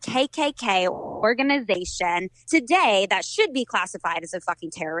active KKK organization today that should be classified as a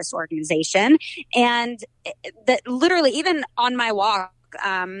fucking terrorist organization. And that literally, even on my walk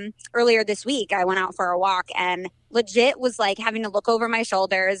earlier this week, I went out for a walk and legit was like having to look over my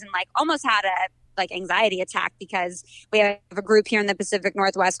shoulders and like almost had a anxiety attack because we have a group here in the Pacific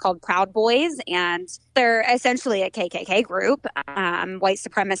Northwest called Proud Boys, and they're essentially a KKK group, white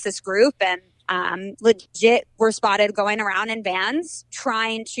supremacist group, and legit were spotted going around in vans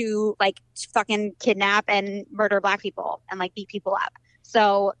trying to fucking kidnap and murder black people and beat people up.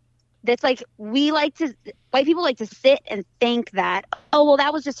 So that's white people like to sit and think that, oh, well,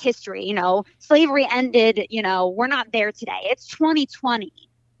 that was just history. Slavery ended, we're not there today. It's 2020.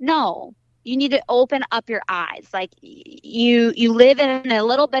 No, you need to open up your eyes. Like you live in a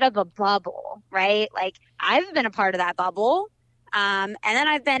little bit of a bubble, right? Like I've been a part of that bubble. And then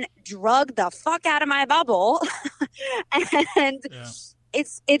I've been drugged the fuck out of my bubble. And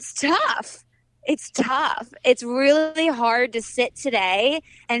it's tough. It's tough. It's really hard to sit today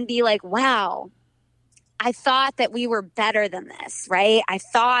and be like, wow, I thought that we were better than this, right? I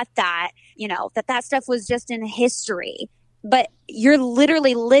thought that, that stuff was just in history, but you're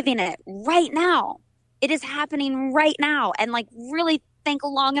literally living it right now. It is happening right now. And like really think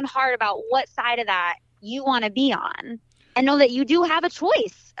long and hard about what side of that you want to be on, and know that you do have a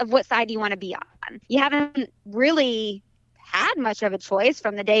choice of what side you want to be on. You haven't really had much of a choice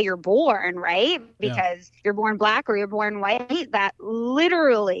from the day you're born, right? Because you're born black or you're born white. That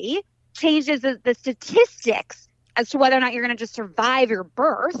literally changes the statistics as to whether or not you're going to just survive your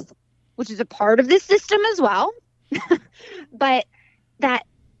birth, which is a part of this system as well. But that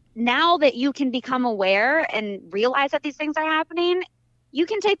now that you can become aware and realize that these things are happening, you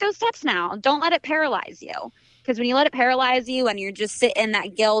can take those steps now. Don't let it paralyze you. Because when you let it paralyze you and you just sit in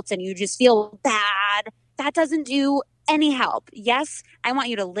that guilt and you just feel bad, that doesn't do any help. Yes, I want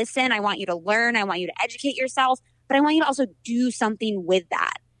you to listen. I want you to learn. I want you to educate yourself. But I want you to also do something with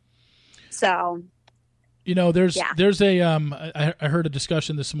that. So, there's a I heard a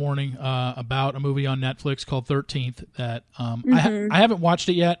discussion this morning about a movie on Netflix called 13th that I haven't watched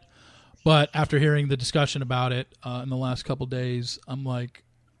it yet, but after hearing the discussion about it in the last couple days, I'm like,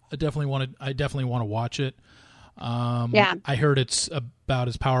 I definitely want to watch it. I heard it's about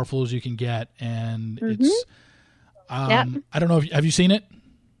as powerful as you can get, and it's I don't know have you seen it?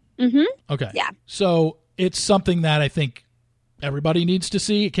 Okay. Yeah. So it's something that I think everybody needs to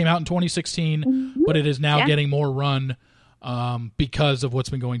see. It came out in 2016, but it is now getting more run because of what's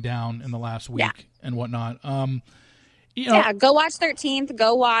been going down in the last week and whatnot. Go watch 13th.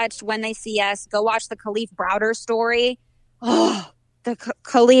 Go watch When They See Us. Go watch the Khalif Browder story. Oh, the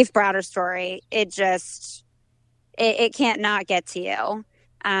Khalif Browder story. It just, it can't not get to you.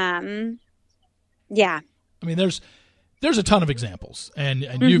 I mean, there's a ton of examples, and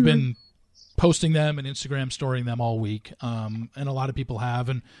you've been posting them and Instagram storying them all week, and a lot of people have.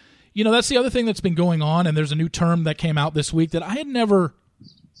 And, that's the other thing that's been going on, and there's a new term that came out this week that I had never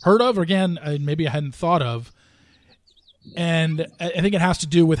heard of, or again, maybe I hadn't thought of. And I think it has to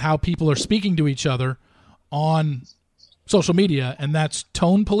do with how people are speaking to each other on social media, and that's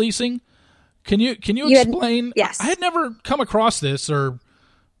tone policing. Can you explain? Yes. I had never come across this or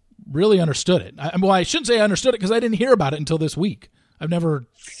really understood it. I shouldn't say I understood it because I didn't hear about it until this week. I've never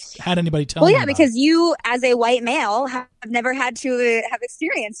had anybody tell me. Well, yeah, because you, as a white male, have never had to have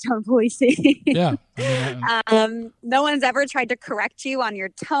experienced tone policing. Yeah. No one's ever tried to correct you on your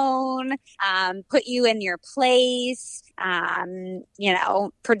tone, put you in your place,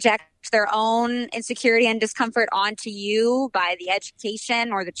 project their own insecurity and discomfort onto you by the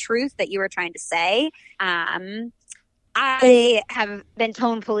education or the truth that you were trying to say. I have been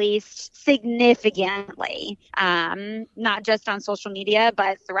tone policed significantly, not just on social media,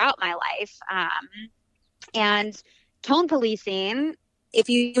 but throughout my life. And tone policing, if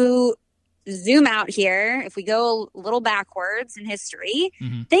you zoom out here, if we go a little backwards in history,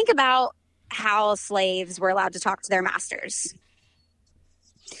 think about how slaves were allowed to talk to their masters.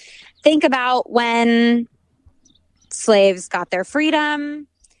 Think about when slaves got their freedom,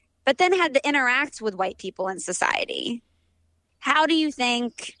 but then had to interact with white people in society. How do you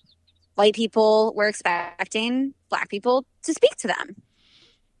think white people were expecting black people to speak to them?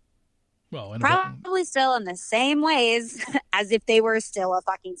 Well, probably still in the same ways as if they were still a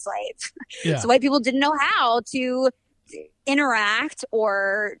fucking slave. Yeah. So white people didn't know how to interact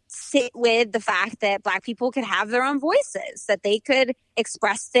or sit with the fact that black people could have their own voices, that they could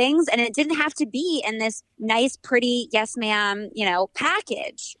express things, and it didn't have to be in this nice, pretty, yes, ma'am,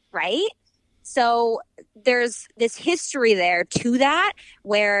 package, right? So there's this history there to that,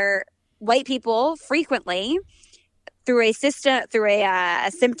 where white people frequently, through a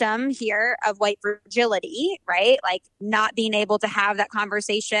symptom here of white fragility, right? Like not being able to have that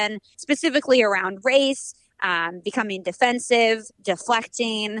conversation specifically around race, becoming defensive,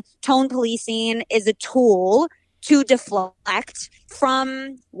 deflecting. Tone policing is a tool to deflect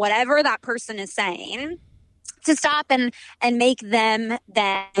from whatever that person is saying, to stop and make them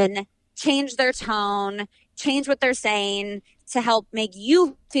then change their tone, change what they're saying to help make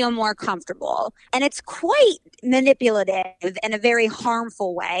you feel more comfortable. And it's quite manipulative in a very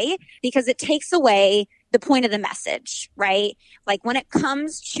harmful way, because it takes away the point of the message, right? Like when it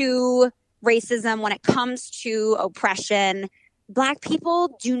comes to racism, when it comes to oppression, black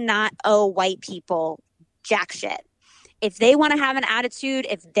people do not owe white people jack shit. If they want to have an attitude,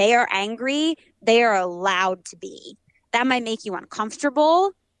 if they are angry, they are allowed to be. That might make you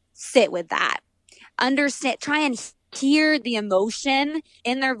uncomfortable. Sit with that. Understand, try and hear the emotion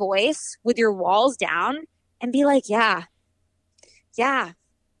in their voice with your walls down and be like, yeah,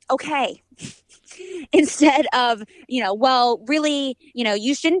 okay. Instead of, well, really,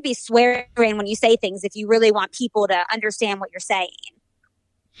 you shouldn't be swearing when you say things if you really want people to understand what you're saying.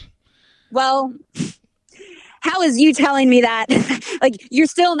 Well, how is you telling me that? Like, you're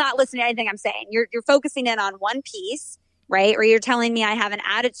still not listening to anything I'm saying. You're focusing in on one piece, right? Or you're telling me I have an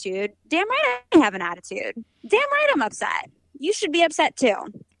attitude. Damn right I have an attitude. Damn right I'm upset. You should be upset too.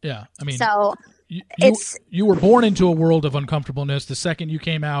 Yeah, I mean, so you were born into a world of uncomfortableness the second you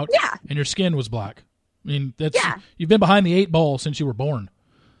came out, and your skin was black. I mean, you've been behind the 8 ball since you were born.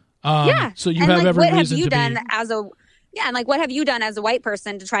 So you have every reason to be. And like, what have you done as a white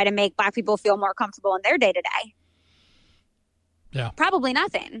person to try to make Black people feel more comfortable in their day to day? Yeah, probably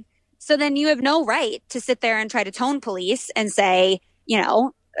nothing. So then you have no right to sit there and try to tone police and say,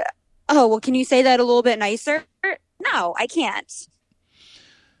 oh, well, can you say that a little bit nicer? No, I can't.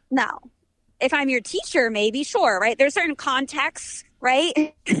 No. If I'm your teacher, maybe, sure, right? There's certain contexts,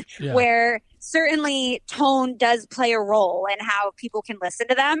 right, where certainly tone does play a role in how people can listen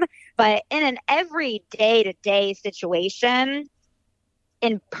to them. But in an every day-to-day situation,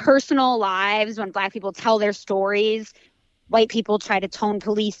 in personal lives, when Black people tell their stories, white people try to tone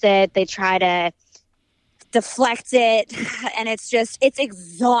police it. They try to deflect it. And it's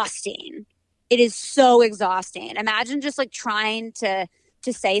exhausting. It is so exhausting. Imagine just like trying to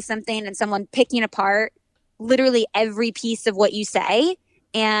say something and someone picking apart literally every piece of what you say.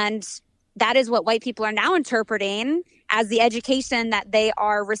 And that is what white people are now interpreting as the education that they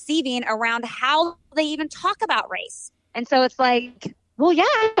are receiving around how they even talk about race. And so it's like, well, yeah,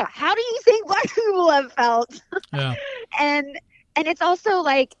 how do you think Black people have felt? Yeah. And it's also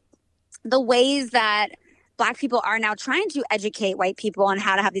like the ways that Black people are now trying to educate white people on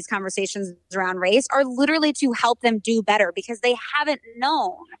how to have these conversations around race are literally to help them do better because they haven't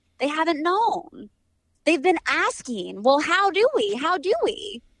known. They've been asking, well, how do we?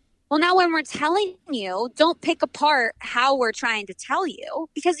 Well, now when we're telling you, don't pick apart how we're trying to tell you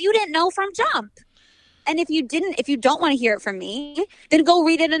because you didn't know from jump. And if you don't want to hear it from me, then go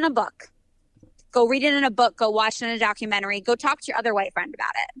read it in a book. Go read it in a book. Go watch it in a documentary. Go talk to your other white friend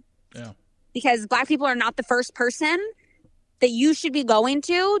about it. Yeah. Because Black people are not the first person that you should be going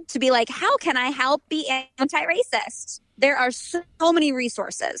to be like, how can I help be anti-racist? There are so many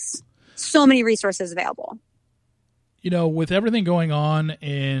resources available. With everything going on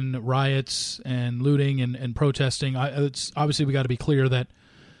in riots and looting and protesting, it's obviously we got to be clear that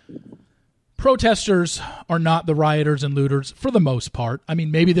protesters are not the rioters and looters for the most part. I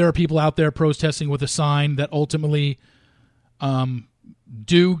mean, maybe there are people out there protesting with a sign that ultimately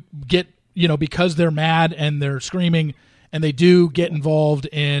do get, because they're mad and they're screaming and they do get involved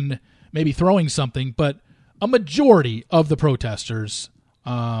in maybe throwing something. But a majority of the protesters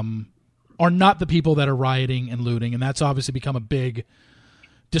are not the people that are rioting and looting. And that's obviously become a big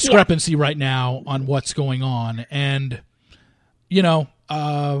discrepancy right now on what's going on. And, well,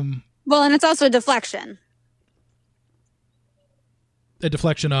 and it's also a deflection. A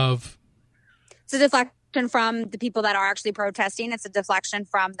deflection of? It's a deflection from the people that are actually protesting. It's a deflection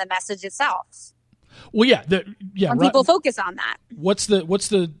from the message itself. Well, when people focus on that. What's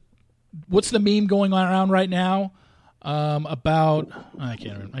the meme going on around right now about? I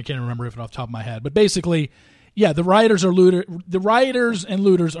can't remember it off the top of my head. But basically, the rioters and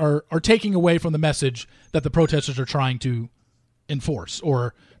looters are taking away from the message that the protesters are trying to enforce,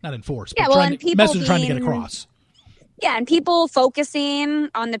 or not enforce, but trying to get across. Yeah, and people focusing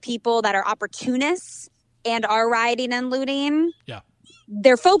on the people that are opportunists and are rioting and looting. Yeah.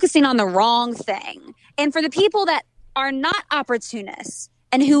 They're focusing on the wrong thing. And for the people that are not opportunists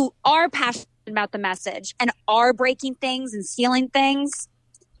and who are passionate about the message and are breaking things and stealing things,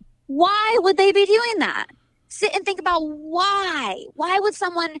 why would they be doing that? Sit and think about why. Why would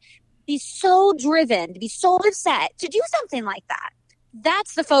someone be so driven, to be so upset to do something like that?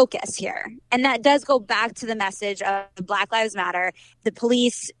 That's the focus here. And that does go back to the message of Black Lives Matter. The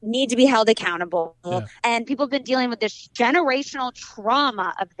police need to be held accountable. Yeah. And people have been dealing with this generational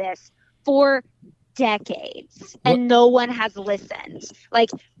trauma of this for decades. And no one has listened. Like,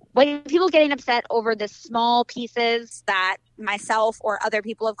 when people getting upset over the small pieces that myself or other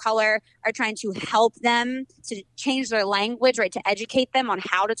people of color are trying to help them to change their language, right, to educate them on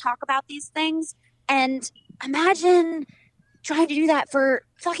how to talk about these things. And imagine trying to do that for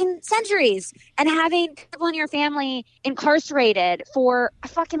fucking centuries and having people in your family incarcerated for a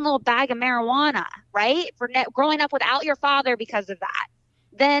fucking little bag of marijuana, right? For growing up without your father because of that.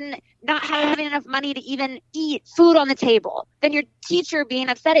 Then not having enough money to even eat food on the table. Then your teacher being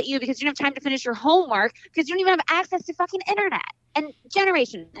upset at you because you don't have time to finish your homework because you don't even have access to fucking internet. And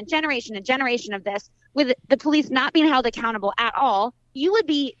generation and generation and generation of this, with the police not being held accountable at all, you would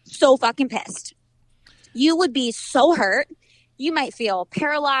be so fucking pissed. You would be so hurt. You might feel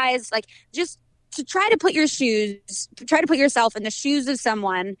paralyzed. Like, just to try to put yourself in the shoes of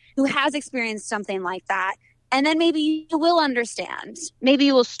someone who has experienced something like that. And then maybe you will understand. Maybe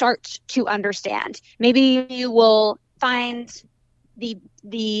you will start to understand. Maybe you will find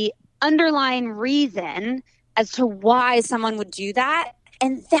the underlying reason as to why someone would do that.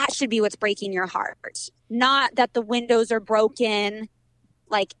 And that should be what's breaking your heart. Not that the windows are broken.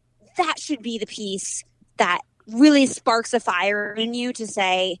 Like, that should be the piece that really sparks a fire in you to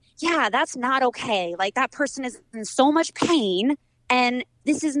say, yeah, that's not okay. Like, that person is in so much pain and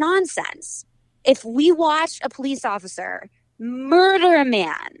this is nonsense. If we watch a police officer murder a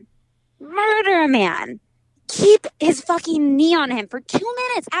man, keep his fucking knee on him for 2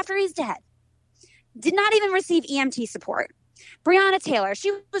 minutes after he's dead, did not even receive EMT support. Breonna Taylor,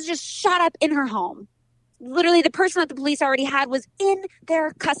 she was just shot up in her home. Literally, the person that the police already had was in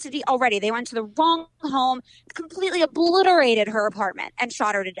their custody already. They went to the wrong home, completely obliterated her apartment, and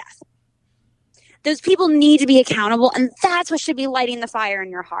shot her to death. Those people need to be accountable, and that's what should be lighting the fire in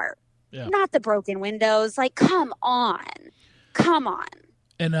your heart. Yeah. Not the broken windows. Like, come on.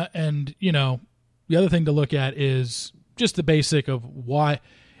 And you know, the other thing to look at is just the basic of why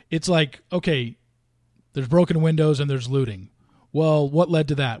it's like, okay, there's broken windows and there's looting. Well, what led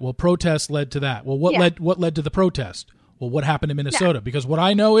to that? Well, protests led to that. Well, what led to the protest? Well, what happened in Minnesota? Yeah. Because what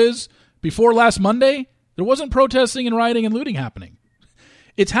I know is before last Monday, there wasn't protesting and rioting and looting happening.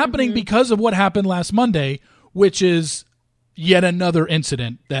 It's happening because of what happened last Monday, which is yet another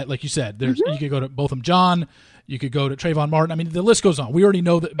incident that, like you said, there's you could go to Botham Jean, you could go to Trayvon Martin. I mean, the list goes on. We already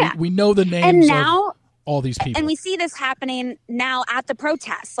know that we know the names of all these people. And we see this happening now at the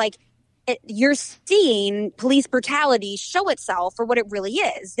protests. Like, you're seeing police brutality show itself for what it really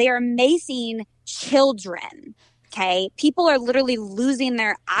is. They are macing children, okay? People are literally losing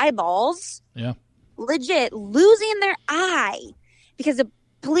their eyeballs. Yeah. Legit losing their eye because the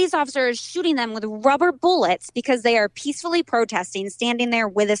police officer is shooting them with rubber bullets because they are peacefully protesting, standing there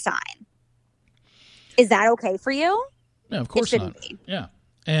with a sign. Is that okay for you? Yeah, of course not. Be. Yeah.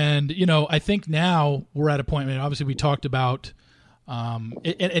 And, you know, I think now we're at a point, I mean, obviously we talked about,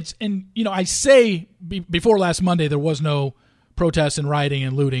 I say before last Monday, there was no protests and rioting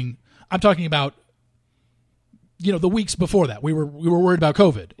and looting. I'm talking about, you know, the weeks before that. We were worried about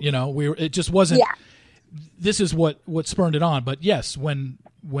COVID, you know, it just wasn't, this is what spurred it on. But yes, when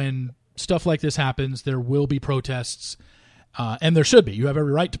stuff like this happens, there will be protests, and there should be. You have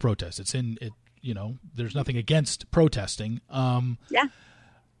every right to protest. It's in it. You know, there's nothing against protesting.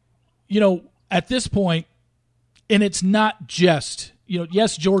 You know, at this point, and it's not just, you know,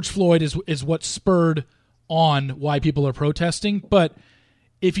 yes, George Floyd is what spurred on why people are protesting, but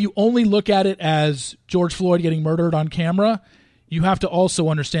if you only look at it as George Floyd getting murdered on camera, you have to also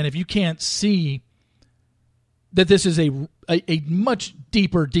understand, if you can't see that this is a much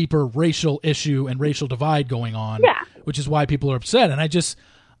deeper racial issue and racial divide going on, which is why people are upset. And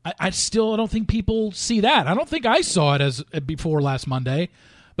I still don't think people see that. I don't think I saw it as before last Monday,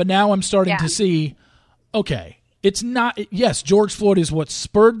 but now I'm starting to see, okay, it's not, yes, George Floyd is what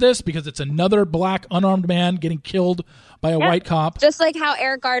spurred this because it's another black unarmed man getting killed by a white cop. Just like how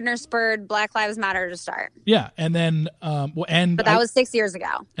Eric Gardner spurred Black Lives Matter to start. Yeah. And then, but that was 6 years ago.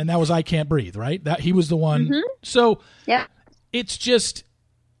 And that was I Can't Breathe, right? That he was the one. Mm-hmm. So it's just,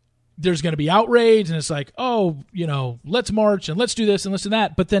 there's going to be outrage and it's like, oh, you know, let's march and let's do this and let's do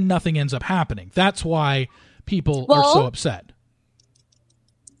that. But then nothing ends up happening. That's why people are so upset.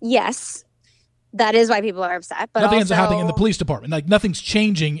 Yes. That is why people are upset. But nothing ends up happening in the police department. Like, nothing's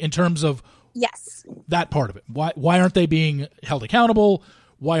changing in terms of that part of it. Why aren't they being held accountable?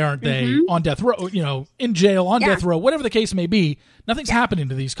 Why aren't they on death row, you know, in jail, on death row, whatever the case may be? Nothing's happening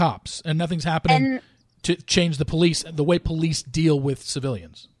to these cops, and nothing's happening to change the way police deal with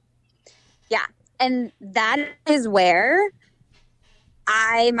civilians. Yeah. And that is where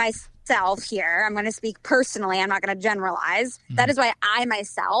I myself here, I'm going to speak personally, I'm not going to generalize. That is why I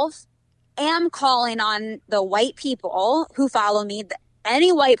myself am calling on the white people who follow me,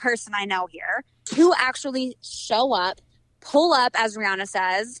 any white person I know here, to actually show up, pull up, as Rihanna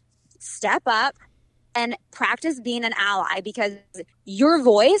says, step up, and practice being an ally, because your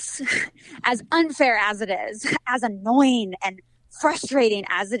voice, as unfair as it is, as annoying and frustrating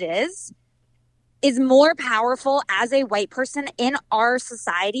as it is more powerful as a white person in our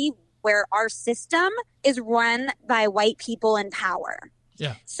society where our system is run by white people in power.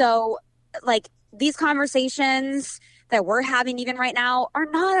 Yeah. So, like, these conversations that we're having even right now are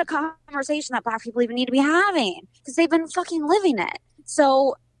not a conversation that Black people even need to be having, because they've been fucking living it.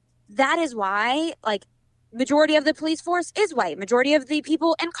 So that is why, like, majority of the police force is white. Majority of the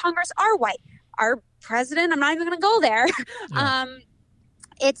people in Congress are white. Our president, I'm not even going to go there. Yeah.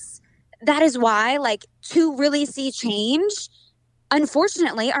 That is why, like, to really see change,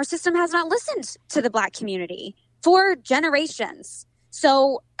 unfortunately, our system has not listened to the Black community for generations.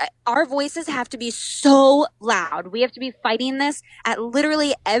 So our voices have to be so loud. We have to be fighting this at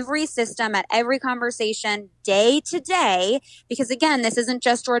literally every system, at every conversation, day to day, because, again, this isn't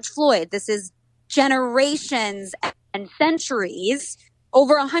just George Floyd. This is generations and centuries,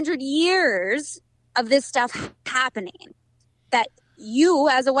 over 100 years of this stuff happening, that you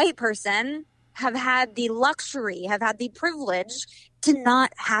as a white person have had the luxury, have had the privilege to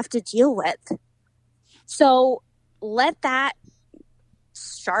not have to deal with. So let that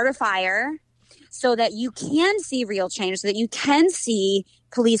start a fire so that you can see real change, so that you can see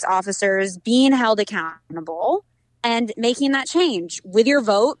police officers being held accountable and making that change with your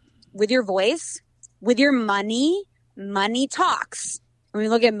vote, with your voice, with your money. Money talks. When we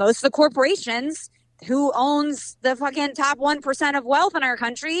look at most of the corporations, who owns the fucking top 1% of wealth in our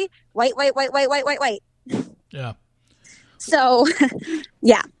country? White. Yeah. So,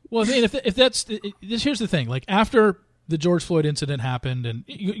 yeah. Well, I mean, if that's here's the thing. Like, after the George Floyd incident happened, and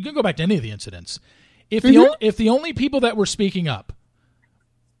you can go back to any of the incidents, if the only people that were speaking up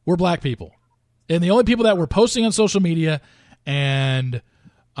were Black people, and the only people that were posting on social media and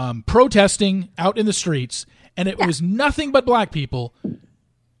protesting out in the streets, and it was nothing but Black people,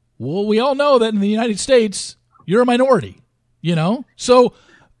 well, we all know that in the United States, you're a minority, you know? So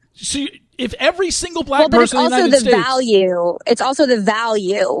if every single Black person in the United States... It's also the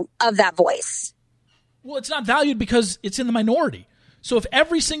value of that voice. Well, it's not valued because it's in the minority. So if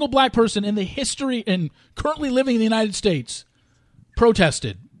every single Black person in the history and currently living in the United States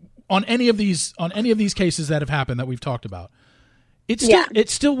protested on any of these cases that have happened that we've talked about, it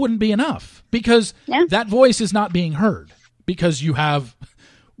still wouldn't be enough, because that voice is not being heard, because you have...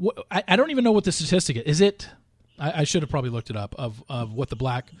 I don't even know what the statistic is. Is it? I should have probably looked it up, of what the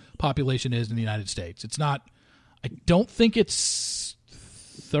Black population is in the United States. It's not. I don't think it's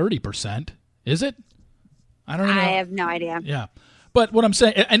 30%. Is it? I don't know. I have no idea. Yeah, but what I'm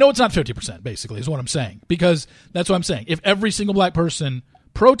saying, I know it's not 50%. Basically, is what I'm saying, because that's what I'm saying. If every single Black person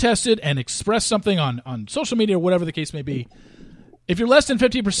protested and expressed something on social media or whatever the case may be, if you're less than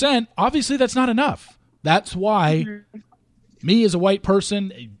 50%, obviously that's not enough. That's why. Mm-hmm. Me as a white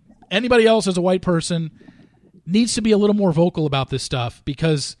person, anybody else as a white person, needs to be a little more vocal about this stuff,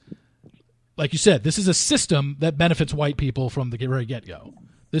 because, like you said, this is a system that benefits white people from the very get-go.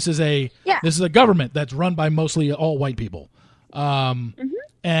 This is a government that's run by mostly all white people, and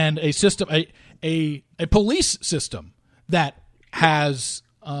a system, a police system that has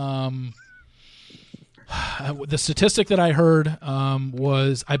the statistic that I heard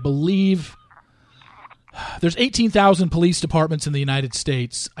was, I believe, there's 18,000 police departments in the United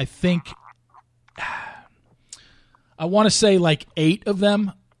States. I think, I want to say like 8 of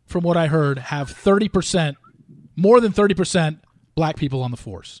them, from what I heard, have 30%, more than 30% Black people on the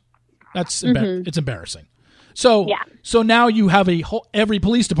force. That's it's embarrassing. So now you have every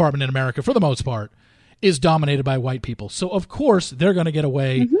police department in America, for the most part, is dominated by white people. So of course they're going to get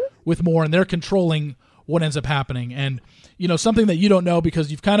away with more, and they're controlling what ends up happening. And, you know, something that you don't know,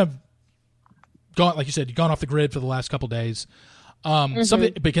 because you've kind of gone, like you said, you've gone off the grid for the last couple days.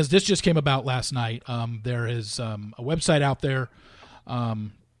 Something, because this just came about last night. There is a website out there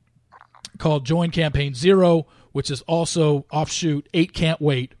called Join Campaign Zero, which is also offshoot 8 Can't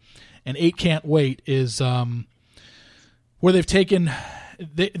Wait. And 8 Can't Wait is where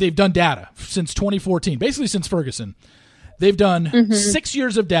they've done data since 2014, basically since Ferguson. They've done 6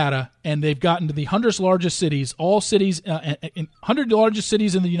 years of data, and they've gotten to the 100 largest cities, 100 largest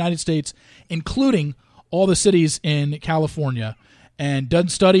cities in the United States, including all the cities in California, and done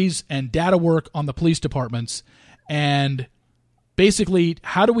studies and data work on the police departments. And basically,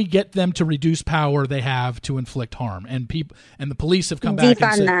 how do we get them to reduce power they have to inflict harm? And the police have come back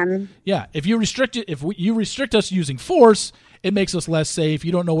and said, if you restrict it, you restrict us using force, it makes us less safe.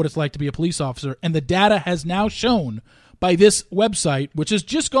 You don't know what it's like to be a police officer. And the data has now shown by this website, which has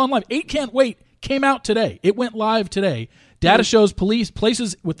just gone live. 8 Can't Wait came out today. It went live today. Data shows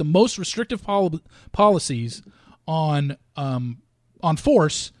places with the most restrictive policies on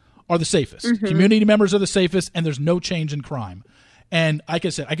force are the safest. Community members are the safest, and there's no change in crime. And like I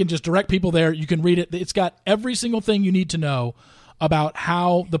said, I can just direct people there. You can read it. It's got every single thing you need to know about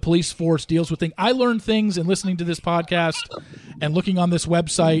how the police force deals with things. I learned things in listening to this podcast and looking on this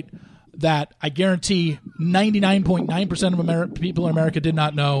website that I guarantee 99.9% of people in America did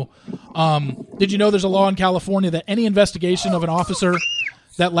not know. Did you know there's a law in California that any investigation of an officer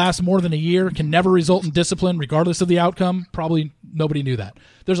that lasts more than a year can never result in discipline regardless of the outcome? Probably nobody knew that.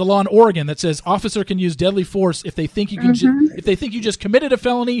 There's a law in Oregon that says officer can use deadly force if they think you can if they think you just committed a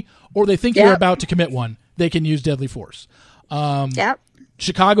felony or they think you're about to commit one, they can use deadly force.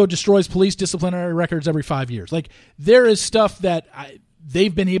 Chicago destroys police disciplinary records every 5 years. Like, there is stuff that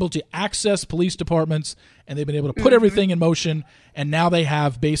they've been able to access police departments, and they've been able to put everything in motion, and now they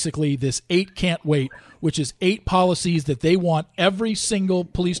have basically this 8 can't wait, which is 8 policies that they want every single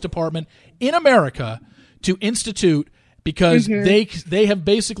police department in America to institute, because they have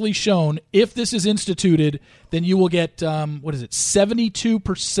basically shown if this is instituted, then you will get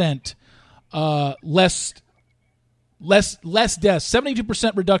 72% less deaths,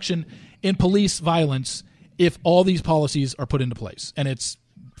 72% reduction in police violence if all these policies are put into place. And it's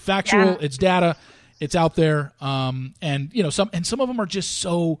factual, it's data, it's out there. And some of them are just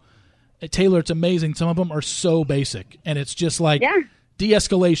so, Taylor, it's amazing. Some of them are so basic, and it's just like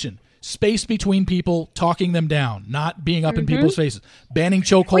de-escalation, space between people, talking them down, not being up in people's faces, banning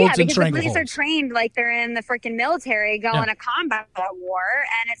chokeholds and strangleholds. The police are trained like they're in the freaking military going to combat war,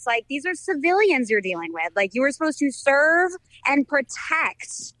 and it's like, these are civilians you're dealing with. Like, you were supposed to serve and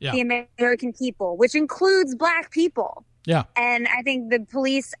protect the American people, which includes Black people. Yeah. And I think the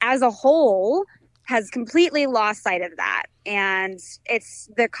police as a whole has completely lost sight of that. And it's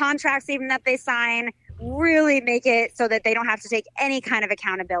the contracts even that they sign really make it so that they don't have to take any kind of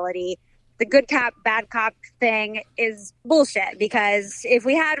accountability. The good cop, bad cop thing is bullshit, because if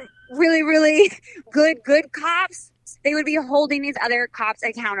we had really, really good cops, they would be holding these other cops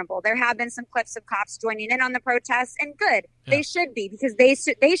accountable. There have been some clips of cops joining in on the protests, and good. They should be, because they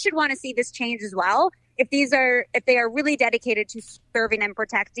should want to see this change as well. If they are really dedicated to serving and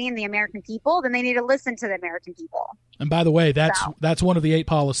protecting the American people, then they need to listen to the American people. And by the way, that's one of the 8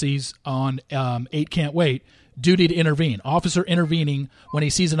 policies on 8 can't wait. Duty to intervene. Officer intervening when he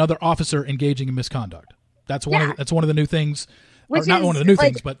sees another officer engaging in misconduct. That's one of the new things. Or not one of the new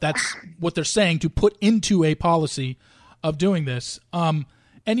things, but that's what they're saying to put into a policy of doing this. And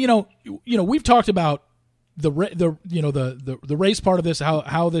we've talked about the race part of this,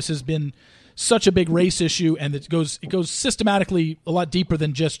 how this has been such a big race issue, and it goes systematically a lot deeper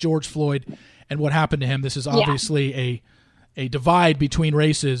than just George Floyd and what happened to him. This is obviously a divide between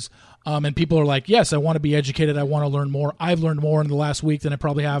races, and people are like, yes, I want to be educated, I want to learn more. I've learned more in the last week than I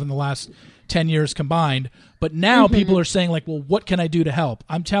probably have in the last 10 years combined. But now people are saying, like, well, what can I do to help?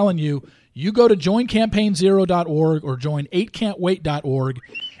 I'm telling you, you go to joincampaignzero.org or join8cantwait.org,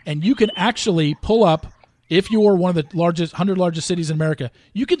 and you can actually pull up, if you're one of the 100 largest cities in America,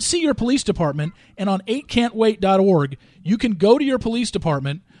 you can see your police department, and on 8cantwait.org, you can go to your police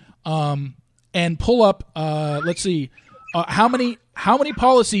department and pull up, how many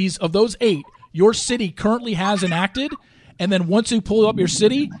policies of those 8 your city currently has enacted, and then once you pull up your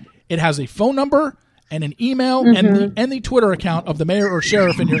city, it has a phone number and an email and the Twitter account of the mayor or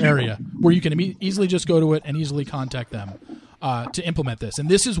sheriff in your area, where you can easily just go to it and easily contact them to implement this. And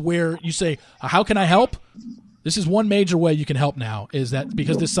this is where you say, how can I help? This is one major way you can help now, is that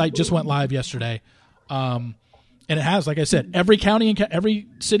because this site just went live yesterday, and it has, like I said, every county and every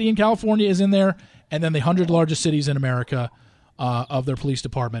city in California is in there, and then the 100 largest cities in America of their police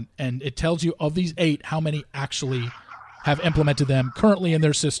department, and it tells you of these 8 how many actually have implemented them currently in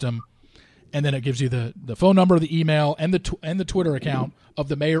their system, and then it gives you the phone number, the email, and the Twitter account of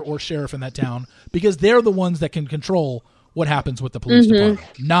the mayor or sheriff in that town, because they're the ones that can control what happens with the police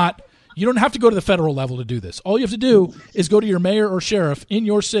department. You don't have to go to the federal level to do this. All you have to do is go to your mayor or sheriff in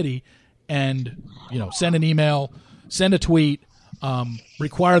your city and send an email, send a tweet,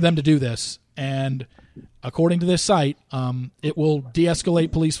 require them to do this, and according to this site, it will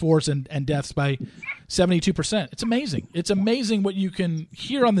de-escalate police force and deaths by 72%. It's amazing. It's amazing what you can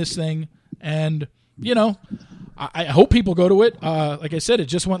hear on this thing, and I hope people go to it. Like I said, it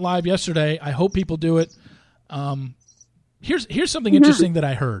just went live yesterday. I hope people do it. Here's something interesting that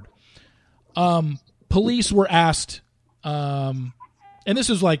I heard. Police were asked, and this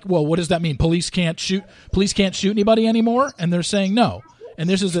is like, well, what does that mean? Police can't shoot anybody anymore? And they're saying no. And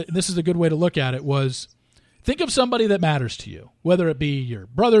this is a good way to look at it. Was, think of somebody that matters to you, whether it be your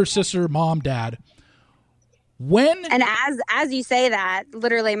brother, sister, mom, dad. And as you say that,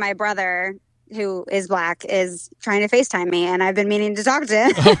 literally my brother, who is black, is trying to FaceTime me, and I've been meaning to talk to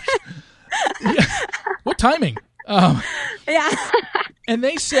him. Yeah. What timing? Yeah. And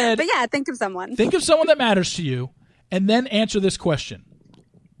they said, but yeah, think of someone. Think of someone that matters to you, and then answer this question.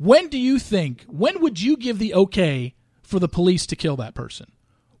 When would you give the okay for the police to kill that person?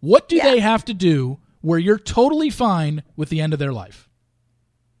 What do they have to do where you're totally fine with the end of their life?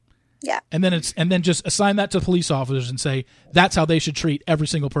 Yeah. And then just assign that to police officers and say that's how they should treat every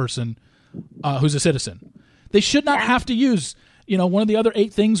single person who's a citizen. They should not have to use, one of the other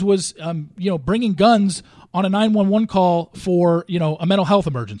 8 things was, bringing guns on a 911 call for, a mental health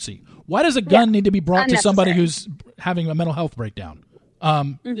emergency. Why does a gun need to be brought to somebody who's having a mental health breakdown?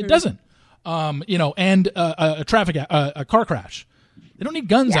 It doesn't. And a car crash. They don't need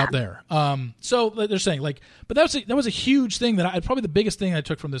guns out there. So they're saying but that was a huge thing probably the biggest thing I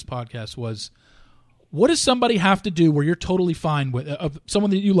took from this podcast was, what does somebody have to do where you're totally fine with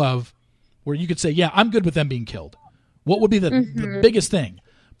someone that you love, where you could say, yeah, I'm good with them being killed? What would be the biggest thing?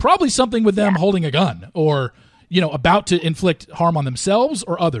 Probably something with them holding a gun or, about to inflict harm on themselves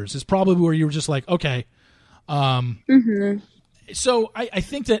or others is probably where you were just like, okay. So I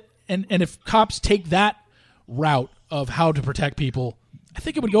think that, and if cops take that route of how to protect people, I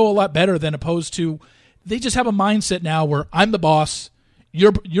think it would go a lot better than opposed to they just have a mindset now where I'm the boss,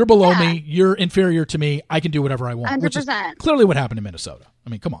 you're below me, you're inferior to me, I can do whatever I want, 100%. Which is clearly what happened in Minnesota. I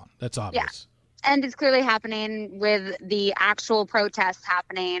mean, come on, that's obvious. Yeah. And it's clearly happening with the actual protests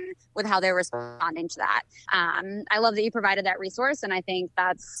happening with how they're responding to that. I love that you provided that resource, and I think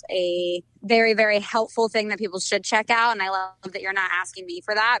that's a very, very helpful thing that people should check out. And I love that you're not asking me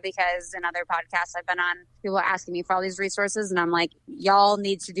for that, because in other podcasts I've been on, people are asking me for all these resources, and I'm like, y'all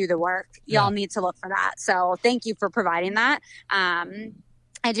need to do the work. Y'all need to look for that. So thank you for providing that.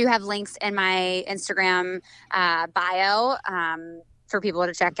 I do have links in my Instagram bio for people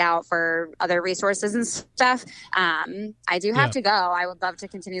to check out for other resources and stuff. I do have to go. I would love to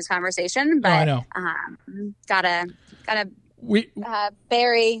continue this conversation, but I know. Gotta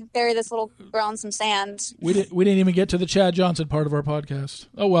bury this little girl in some sand. We didn't even get to the Chad Johnson part of our podcast.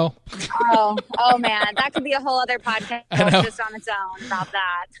 Oh well. oh man, that could be a whole other podcast just on its own about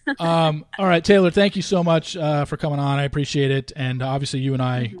that. All right, Taylor, thank you so much for coming on. I appreciate it, and obviously you and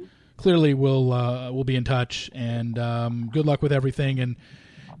I clearly we'll be in touch, and good luck with everything, and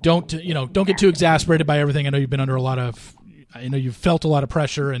don't get too exasperated by everything. I know you've been under you've felt a lot of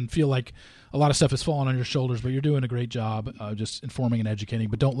pressure and feel like a lot of stuff has fallen on your shoulders, but you're doing a great job just informing and educating,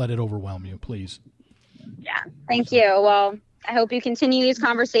 but don't let it overwhelm you, please. Yeah, thank you. Well, I hope you continue these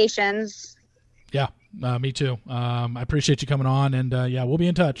conversations. Yeah, me too. I appreciate you coming on, and we'll be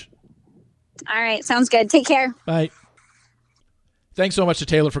in touch. All right, sounds good. Take care. Bye. Thanks so much to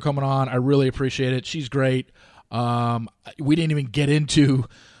Taylor for coming on. I really appreciate it. She's great. We didn't even get into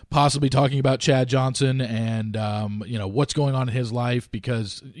possibly talking about Chad Johnson and, what's going on in his life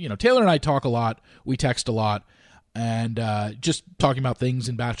because, Taylor and I talk a lot. We text a lot and just talking about things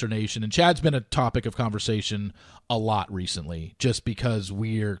in Bachelor Nation. And Chad's been a topic of conversation a lot recently just because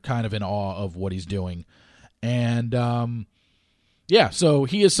we're kind of in awe of what he's doing. And, so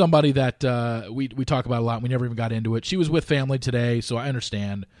he is somebody that we talk about a lot. We never even got into it. She was with family today, so I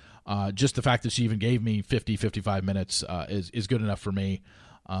understand. Just the fact that she even gave me 55 minutes is good enough for me.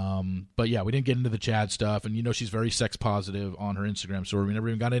 But yeah, we didn't get into the Chad stuff, and she's very sex positive on her Instagram story. We never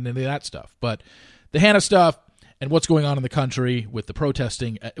even got into any of that stuff. But the Hannah stuff and what's going on in the country with the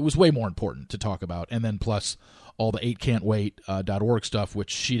protesting, it was way more important to talk about. And then plus all the 8can'twait.org stuff,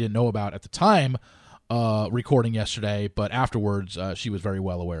 which she didn't know about at the time recording yesterday, but afterwards she was very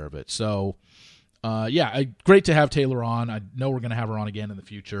well aware of it. So great to have Taylor on. I know we're going to have her on again in the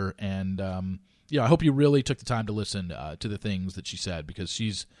future, and I hope you really took the time to listen to the things that she said, because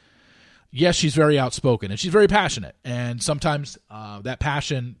she's very outspoken and she's very passionate, and sometimes that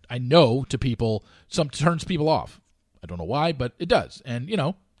passion, I know, to people turns people off. I don't know why, but it does, and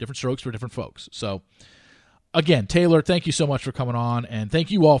different strokes for different folks. So again, Taylor, thank you so much for coming on, and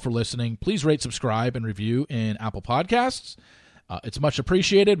thank you all for listening. Please rate, subscribe, and review in Apple Podcasts. It's much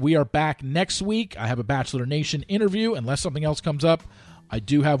appreciated. We are back next week. I have a Bachelor Nation interview, unless something else comes up. I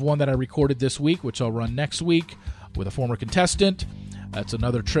do have one that I recorded this week, which I'll run next week with a former contestant. That's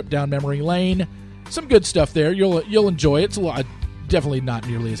another trip down memory lane. Some good stuff there. You'll enjoy it. It's a lot, definitely not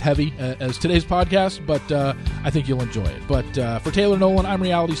nearly as heavy as today's podcast, but I think you'll enjoy it. But for Taylor Nolan, I'm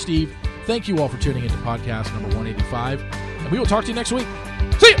Reality Steve. Thank you all for tuning into podcast number 185, and we will talk to you next week.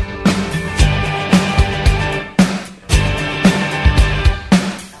 See ya!